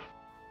it up!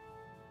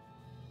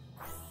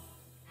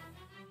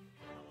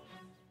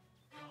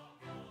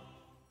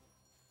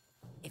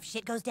 If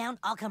shit goes down,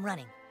 I'll come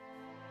running.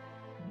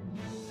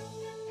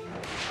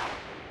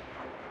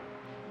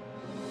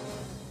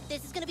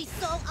 This is gonna be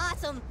so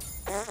awesome!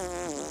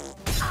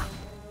 Ah.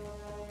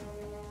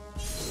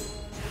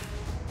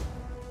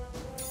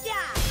 Yeah!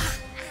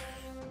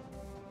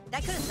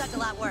 That could have sucked a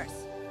lot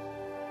worse.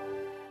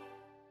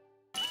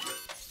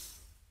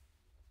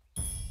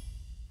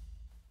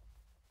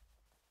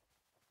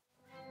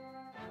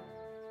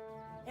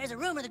 There's a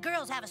rumor the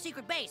girls have a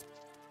secret base.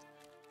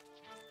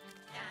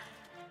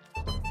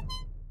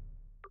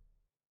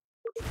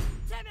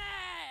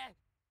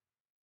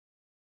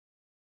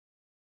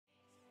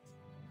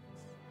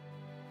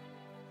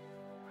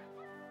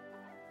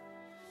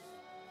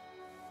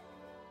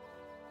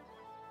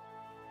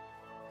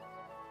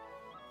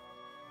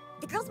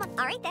 The girls want...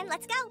 All right, then,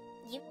 let's go.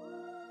 You...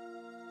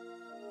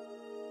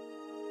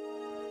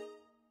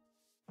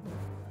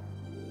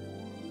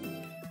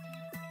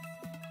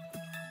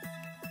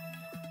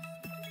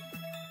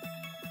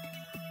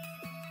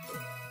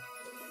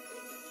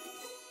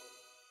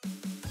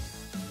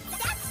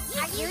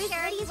 Are you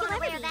sure you want to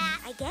wear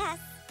that? I guess.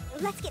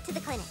 Let's get to the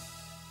clinic.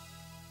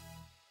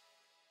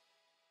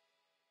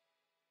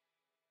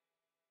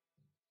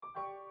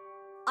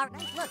 All right,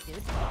 nice look,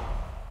 dude.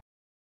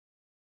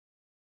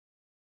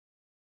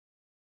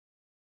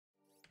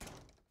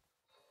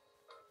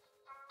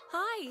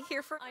 Hi,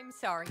 here for... I'm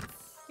sorry.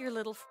 Your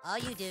little... Oh,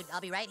 you, dude.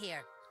 I'll be right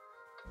here.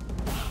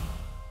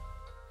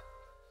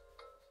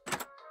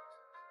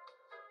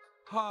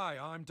 Hi,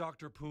 I'm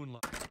Dr. Poonla.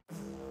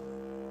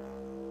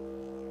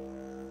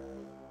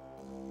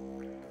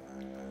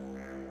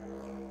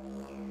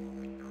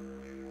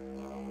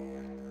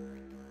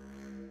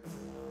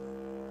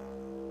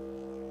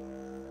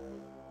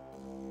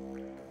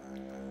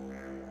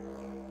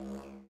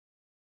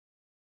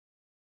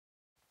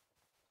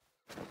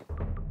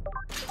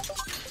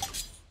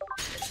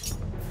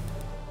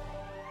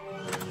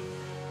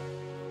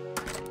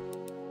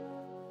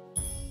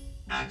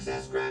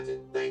 Access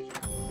granted. Thank you.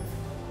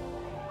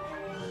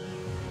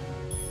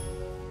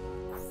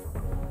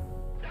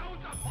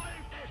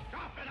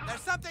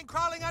 There's something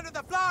crawling under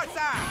the floor,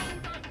 sir!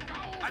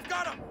 I've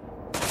got him!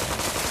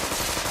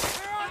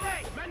 Where are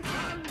they?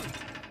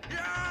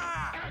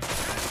 Yeah!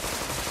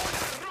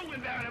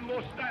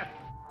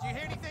 Do you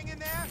hear anything in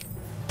there?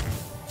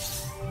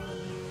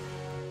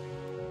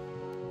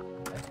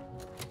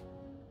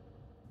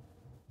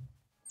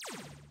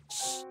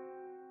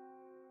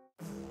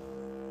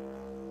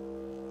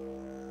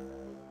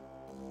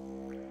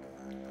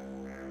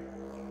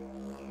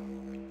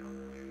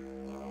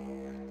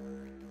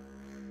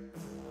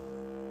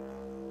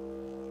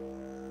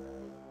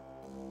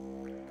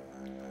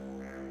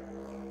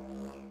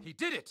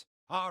 did it!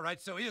 All right,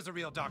 so he is a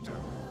real doctor.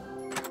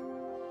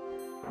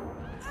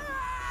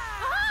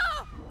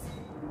 Ah!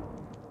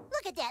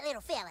 Look at that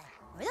little fella.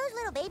 Are those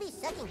little babies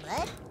sucking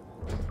blood?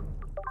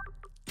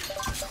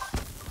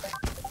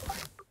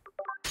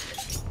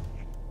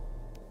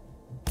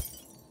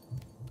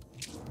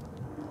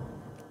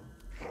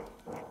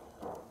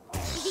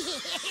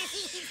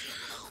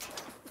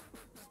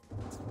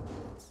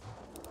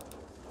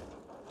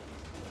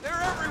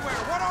 They're everywhere!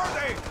 What are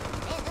they?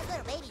 Man, those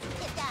little babies are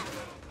pissed off.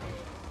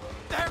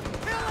 They're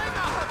killing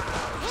us!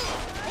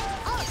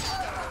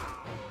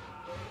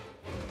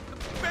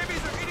 The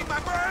babies are eating my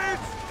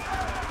brains!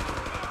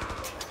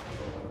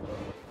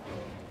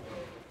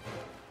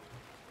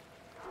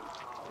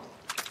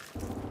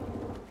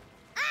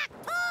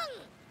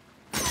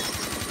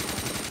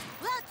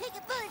 Well, take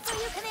a bullet for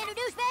you, Commander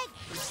Douchebag.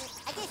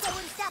 I guess that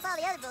wouldn't stop all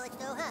the other bullets,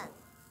 though, huh?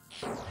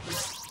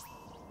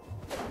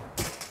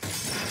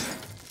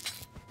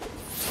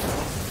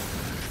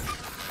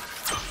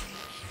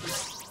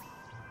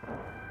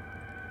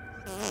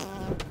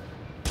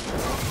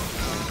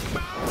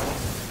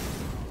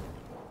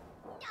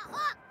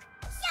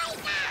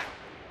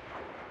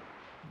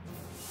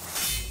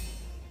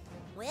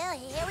 Well,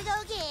 here we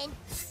go again.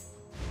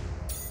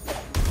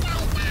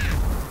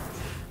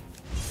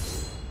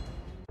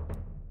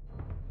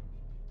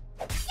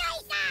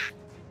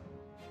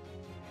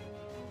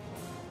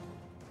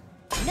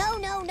 No,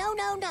 no, no,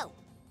 no, no.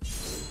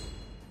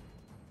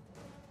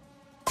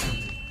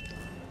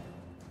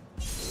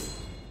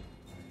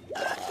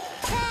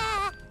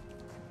 Ah!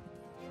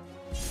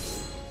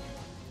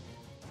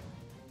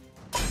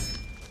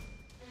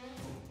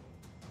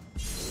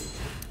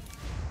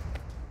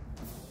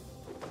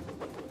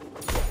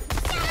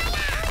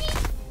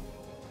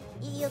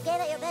 You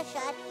gave it your best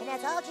shot, and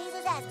that's all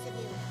Jesus asks of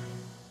you.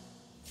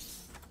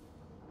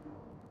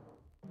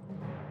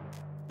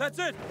 That's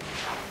it!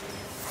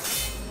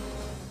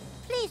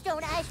 Please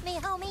don't ice me,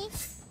 homie.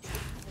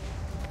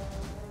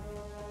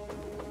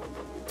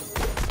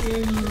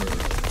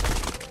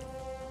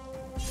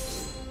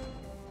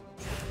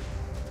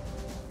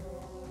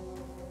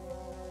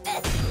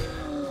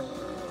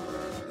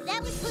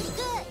 That was pretty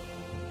good.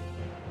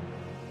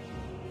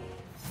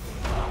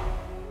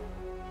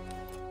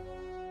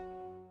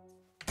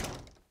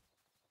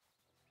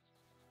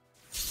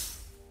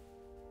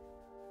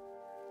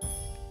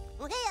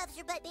 Well, hey,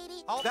 Officer Butt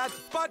Beatty. Oh, that's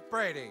Butt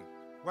Brady!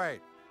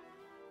 Wait.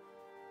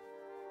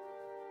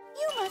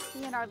 You must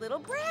be in our little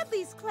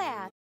Bradley's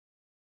class.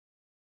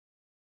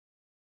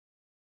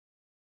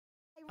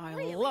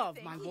 I love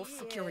my wolf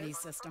security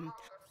system.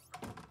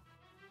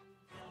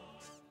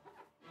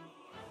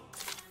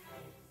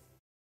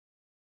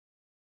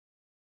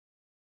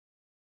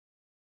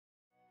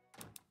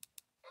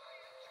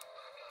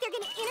 They're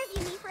gonna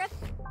interview me for a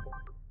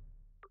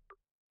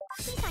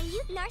piece on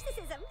youth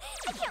narcissism.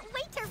 I can't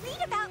wait to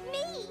read about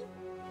me.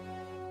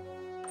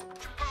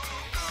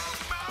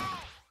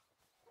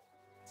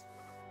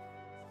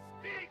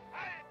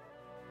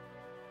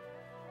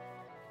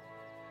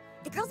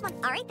 The girls want.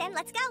 All right, then,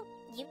 let's go.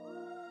 You.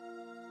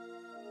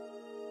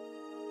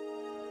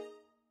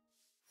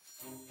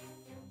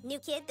 New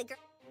kid, the girl.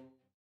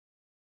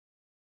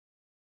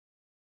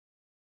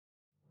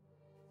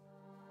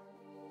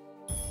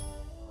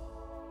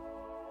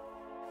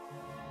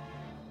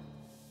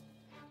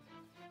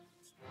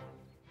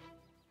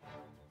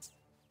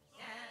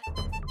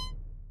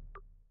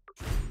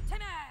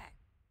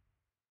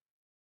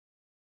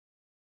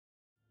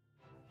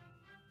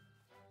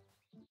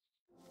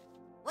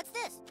 What's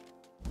this?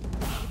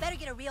 You better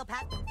get a real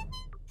pat.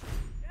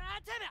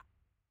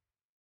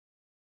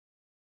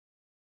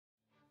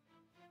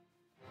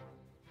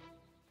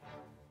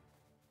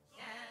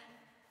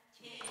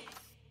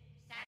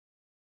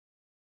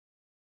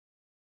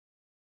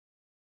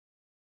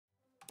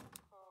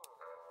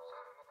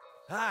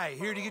 Hi,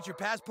 here to get your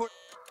passport.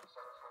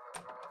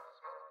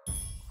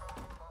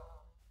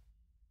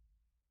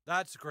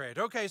 That's great.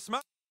 Okay,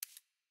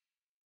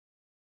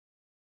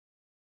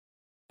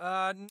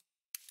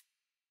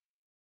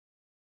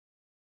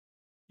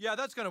 yeah,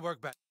 that's gonna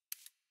work better.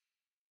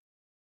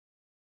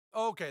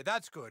 Okay,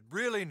 that's good.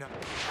 Really nice.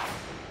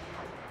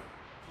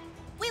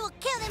 We will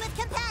kill them with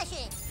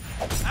compassion.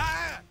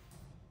 Ah!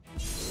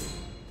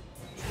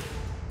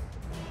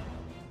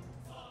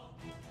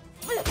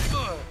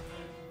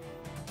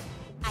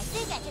 I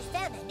think I just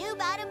found the new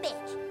bottom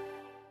bitch.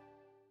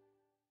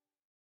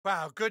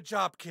 Wow, good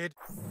job, kid.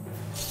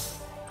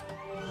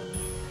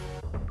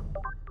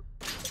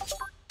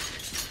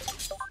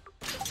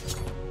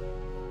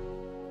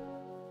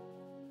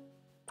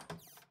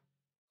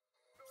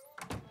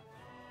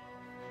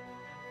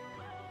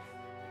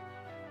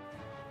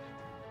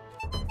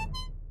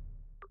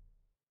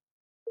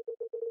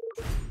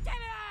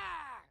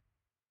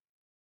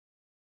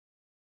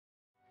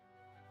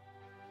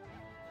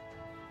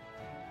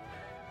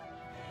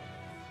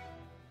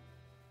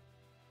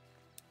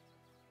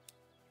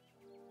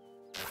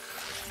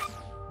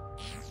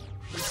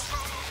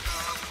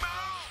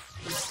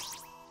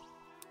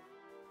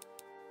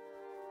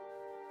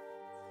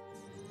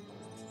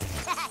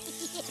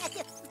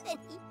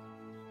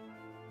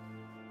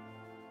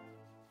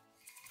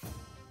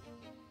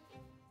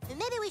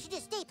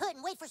 put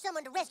and wait for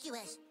someone to rescue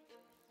us.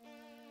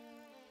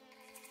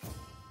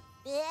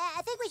 Yeah,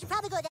 I think we should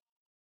probably go down.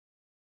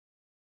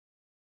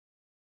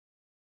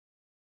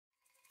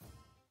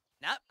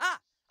 No.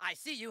 I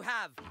see you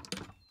have.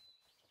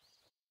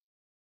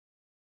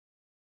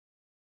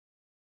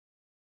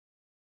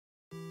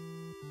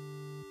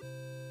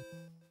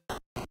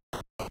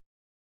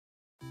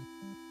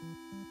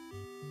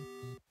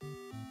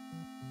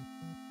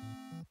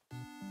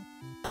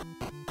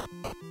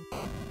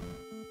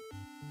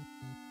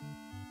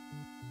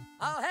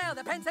 All hail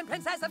the Prince and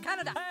Princess of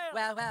Canada! Hail.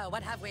 Well, well,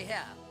 what have we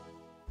here?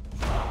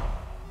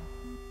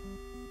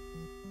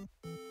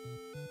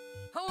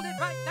 Hold it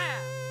right there!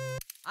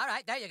 All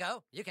right, there you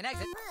go. You can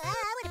exit.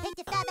 I would have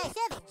picked a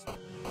 5x7.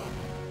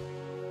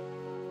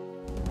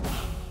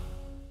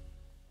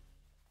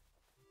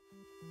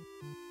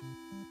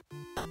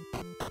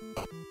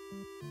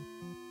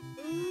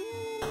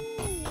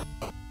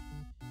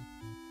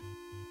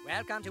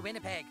 Welcome to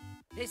Winnipeg.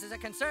 This is a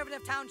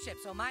conservative township,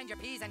 so mind your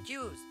P's and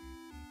Q's.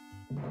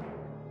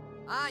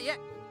 Ah, yeah.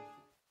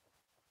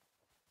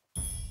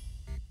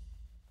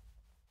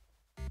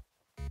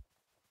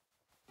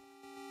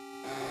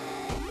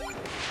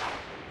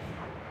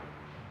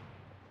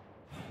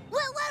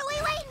 Well, what are we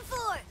waiting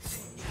for?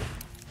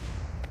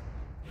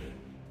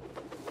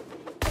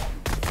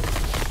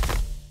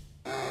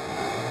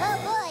 Oh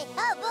boy,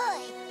 oh boy.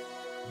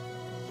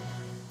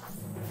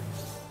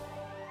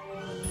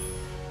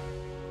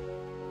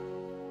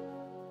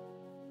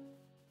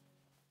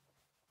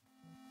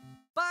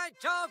 By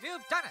Jove,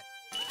 you've done it!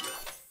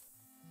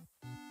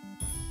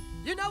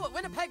 You know what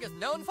Winnipeg is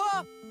known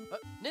for?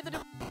 Neither do...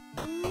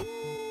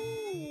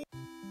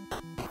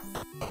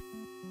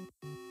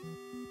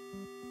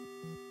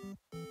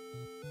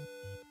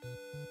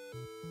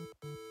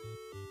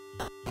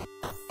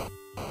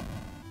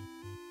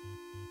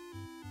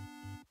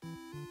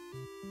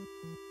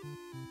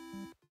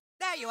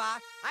 There you are.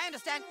 I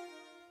understand.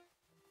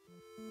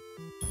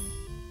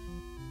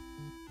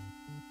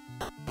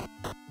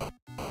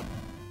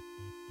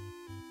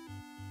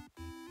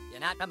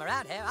 You're not from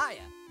around here, are you?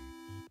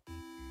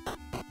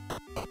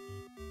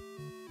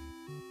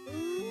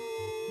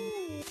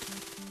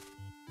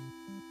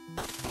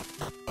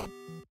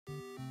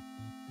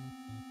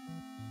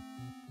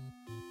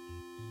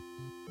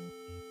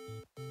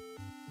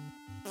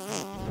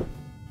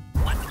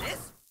 What's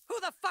this? Who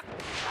the fuck?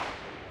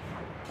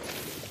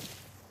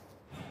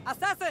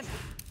 Assassin!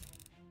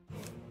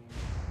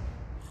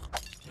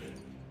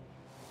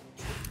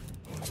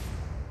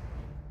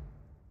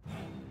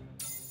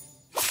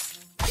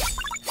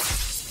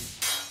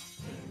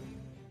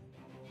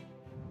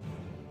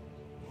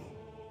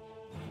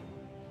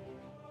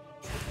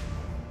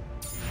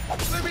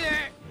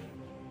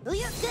 Well,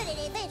 you're good at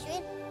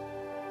adventuring.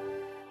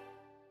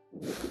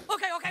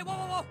 Okay,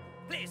 whoa.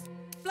 Please,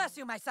 bless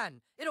you, my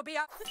son. It'll be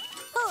a...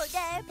 Poor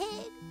there,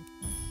 pig.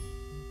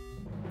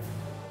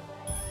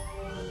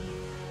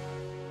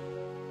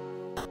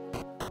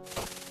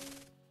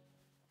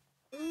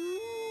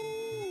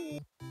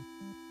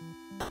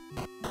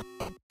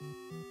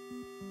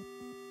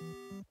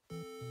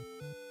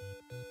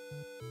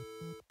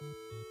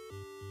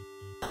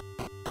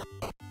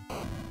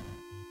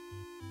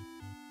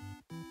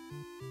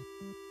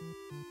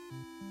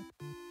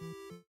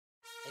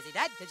 Is he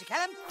dead? Did you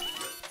kill him?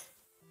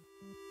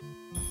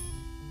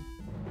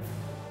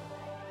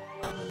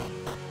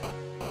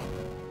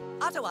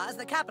 Ottawa is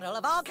the capital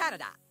of all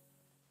Canada.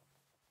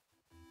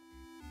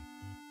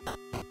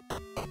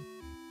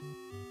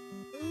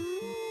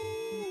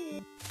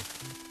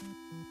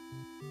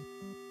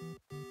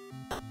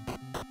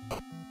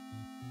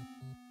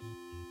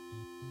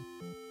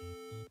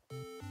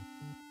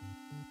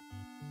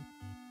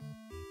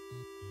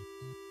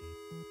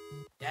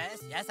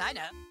 Yes, I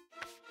know.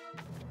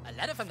 A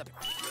letter from the...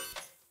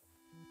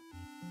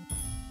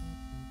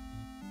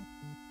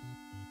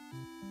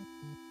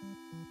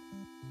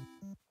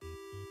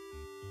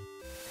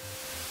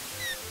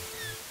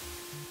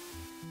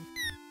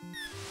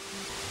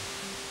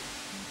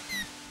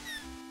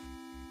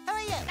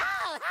 Hurry up!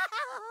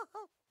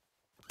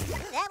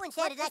 That one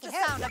sounded like What's it the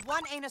hurt. sound of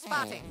one anus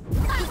farting?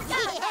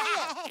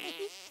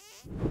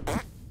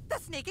 The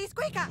sneaky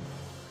squeaker!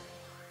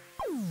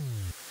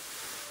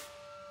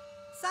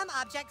 Some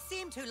objects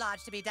seem too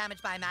large to be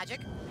damaged by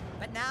magic,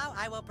 but now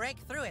I will break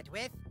through it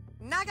with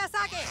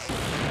Nagasaki!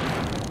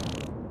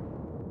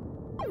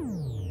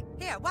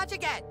 Here, watch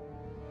again!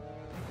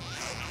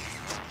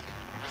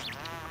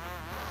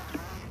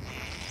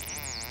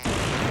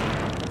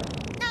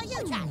 Now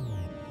you try.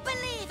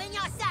 Believe in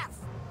yourself.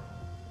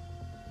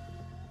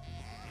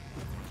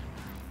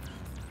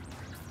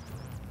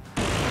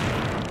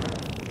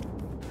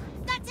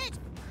 That's it.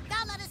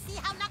 Now let us see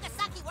how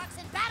Nagasaki works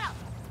in battle.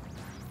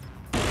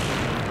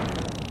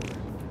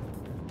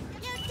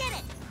 You did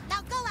it.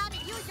 Now go out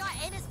and use your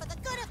anus for the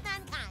good of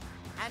mankind.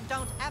 And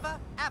don't ever,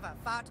 ever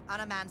fart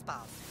on a man's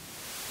balls.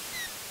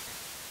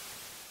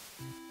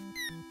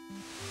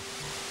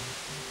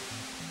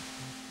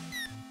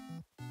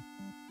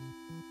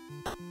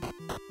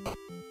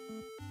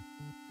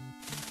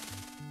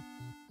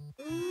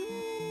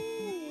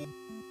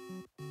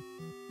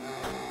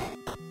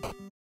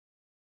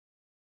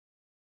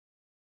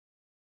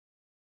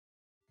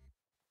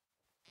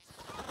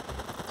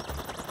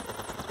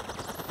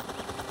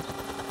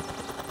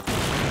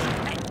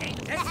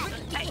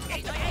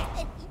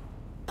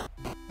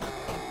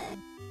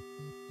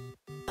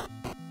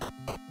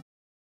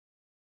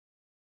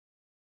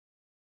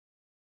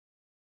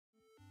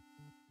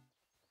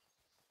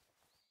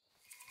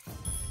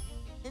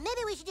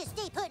 we should just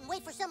stay put and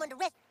wait for someone to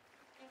rest.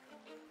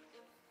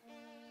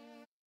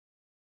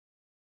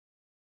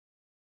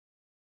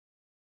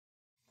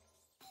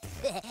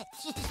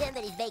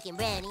 Somebody's baking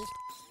brownies.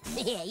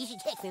 Yeah, you should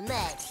check for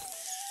mud.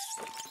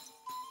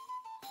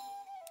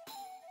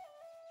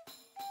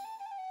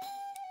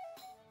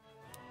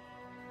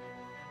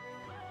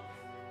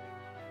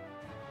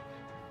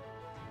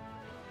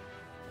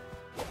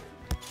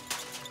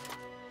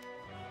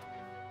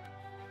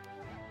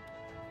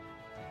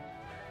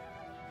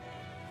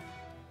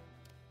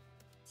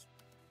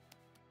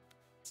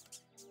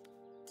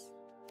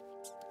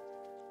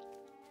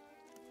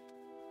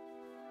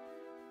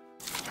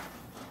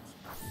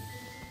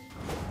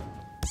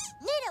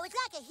 It's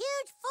like a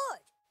huge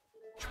fort.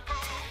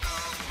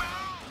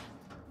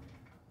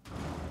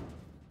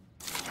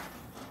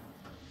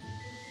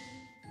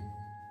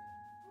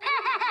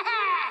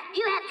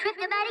 You have tripped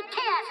the mighty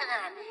chaos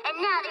alarm,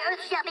 and now the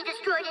Earth shall be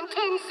destroyed in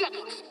 10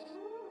 seconds.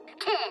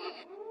 10,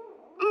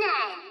 9,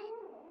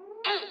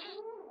 8,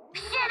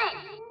 7,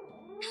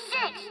 6,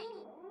 5,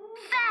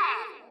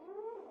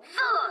 4,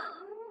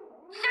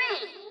 3,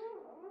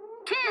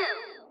 2,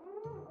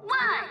 1.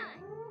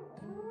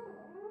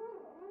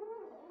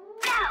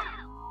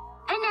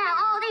 And now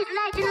all these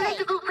lights and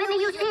electrical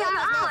equipment you see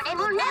are on and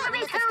will never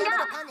be turned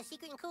off, draining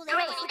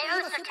the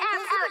Earth's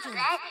entire power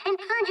supply and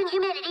plunging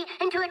humanity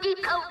into a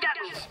deep, cold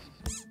darkness.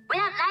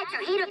 Without lights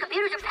or heat or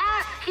computers or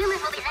power,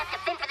 humans will be left to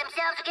fend for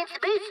themselves against the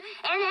beasts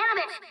and the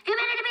elements.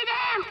 Humanity be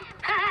damned!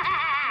 Ha ha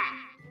ha!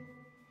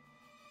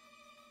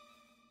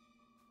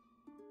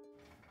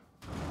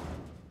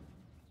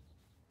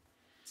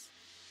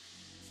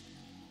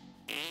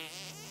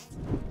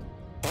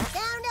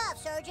 Sound up,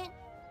 Sergeant.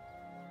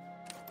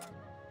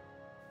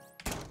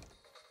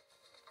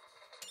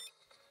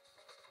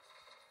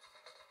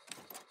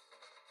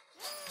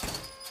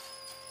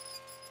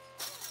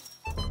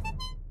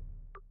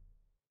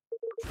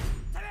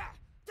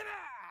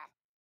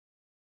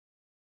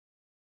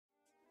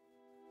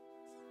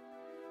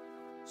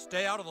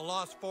 Stay out of the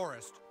Lost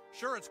Forest.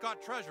 Sure, it's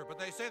got treasure, but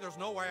they say there's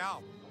no way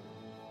out.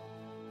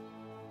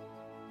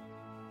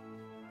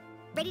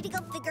 Ready to go?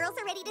 The girls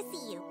are ready to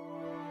see you.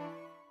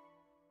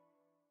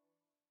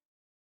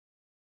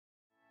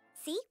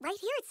 See? Right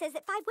here it says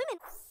that 5 women...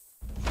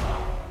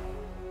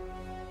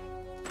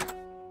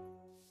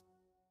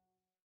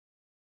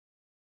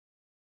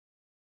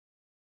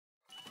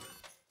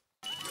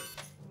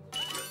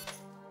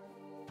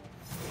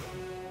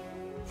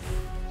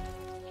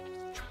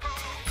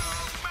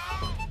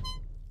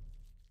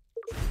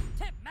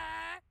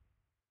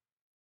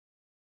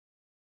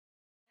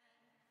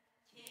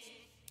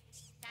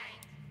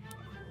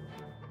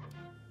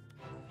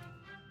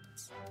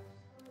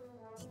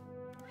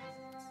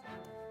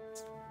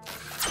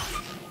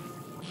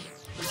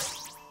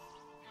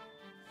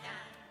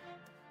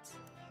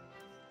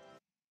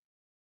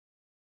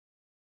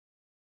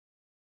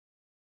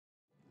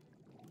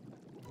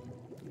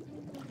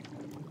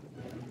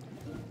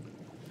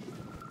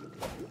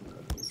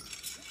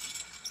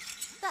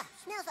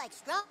 Smells like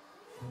straw.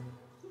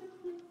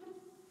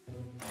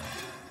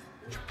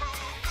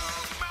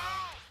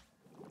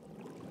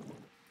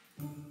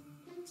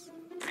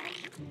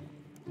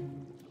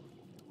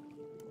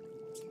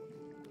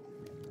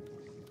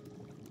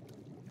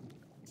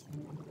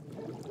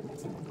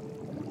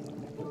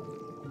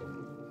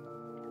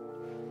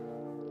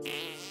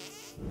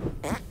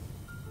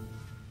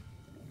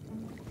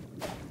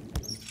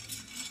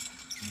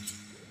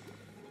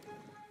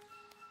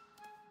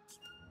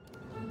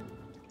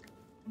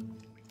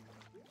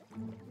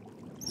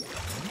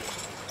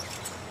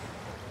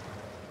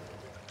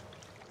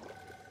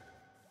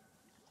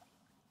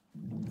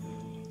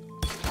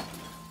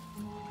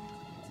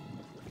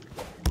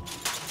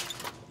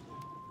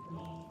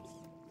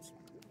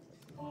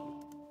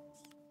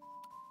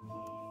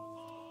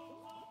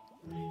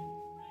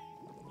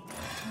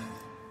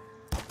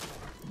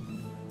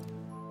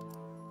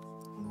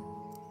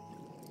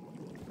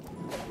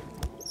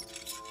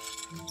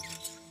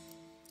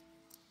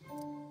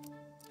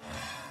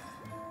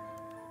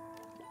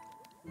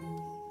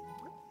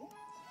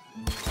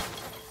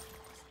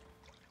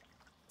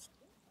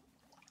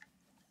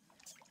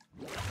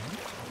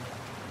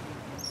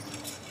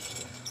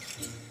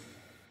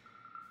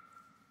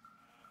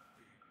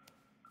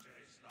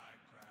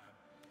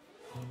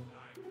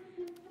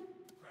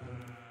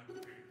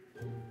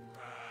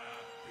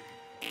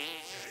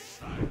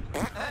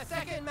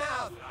 Second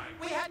mouth!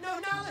 We had no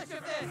knowledge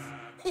of this!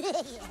 How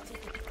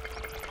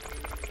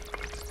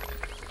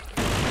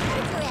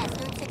did your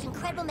ass learn such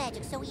incredible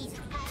magic so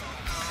easily?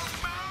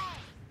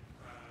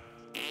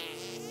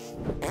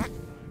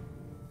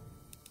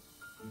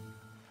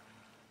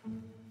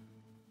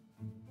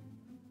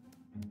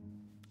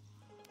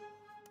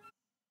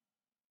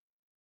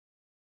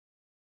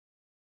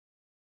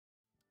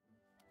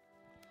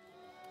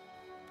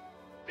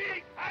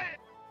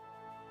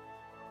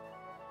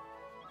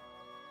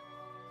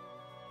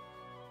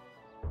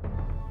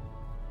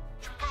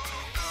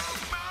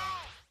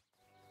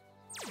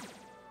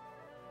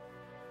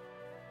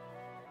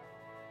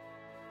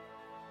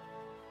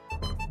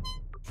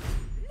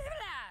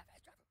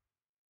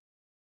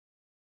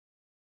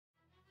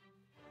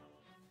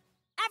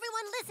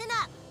 listen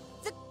up.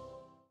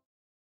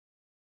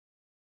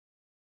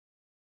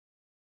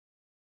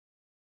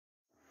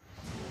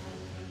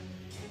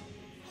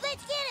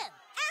 Let's get him!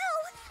 Ow!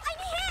 I'm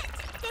hit!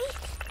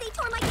 They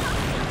tore my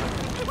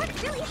costume! I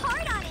worked really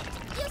hard on it!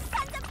 You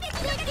sons of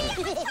bitches! You're gonna get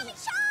what's coming!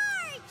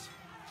 Charge!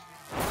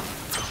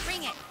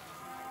 Bring it!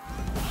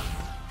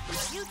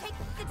 You take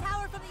the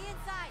tower from the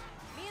inside!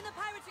 Me and the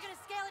pirates are gonna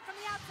scale it from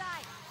the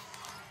outside!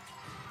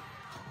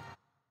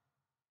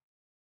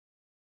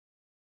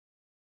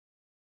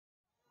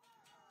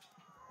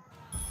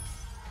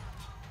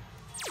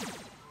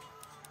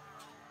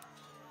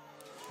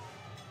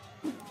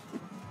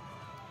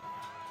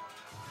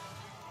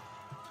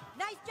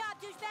 Nice job,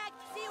 douchebag!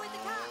 See you at the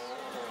top!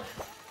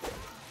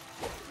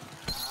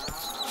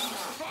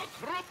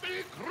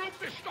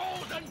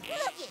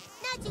 Look it!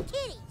 Nuts and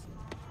kitties!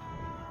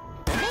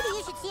 Maybe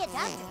you should see a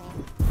doctor.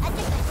 I'd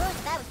check my drawers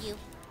if I was you.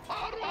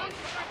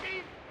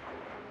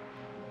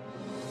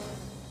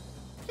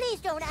 Please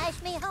don't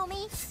ice me,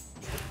 homie.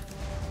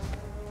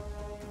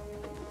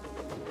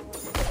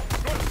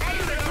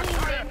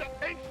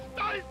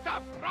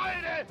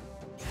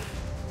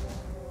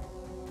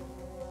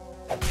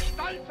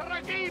 Stolzer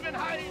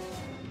Ergebenheit!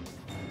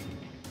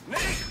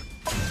 Nicht!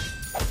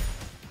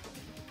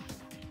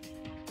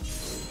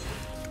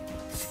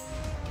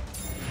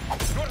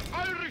 Durch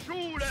eure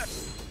Schule!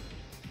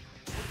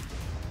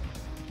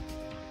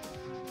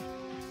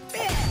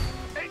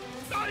 In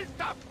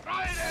stolzer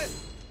Freude!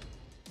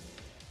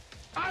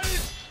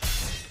 Als!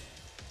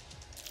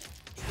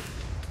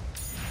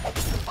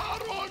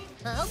 Warum?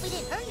 I hope we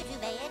didn't hurt you too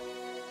bad.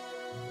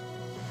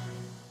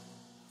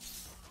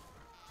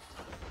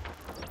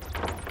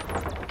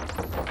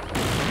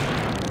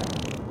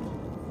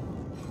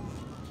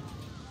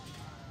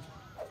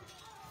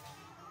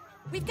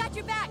 We've got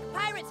your back!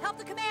 Pirates, help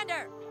the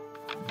commander!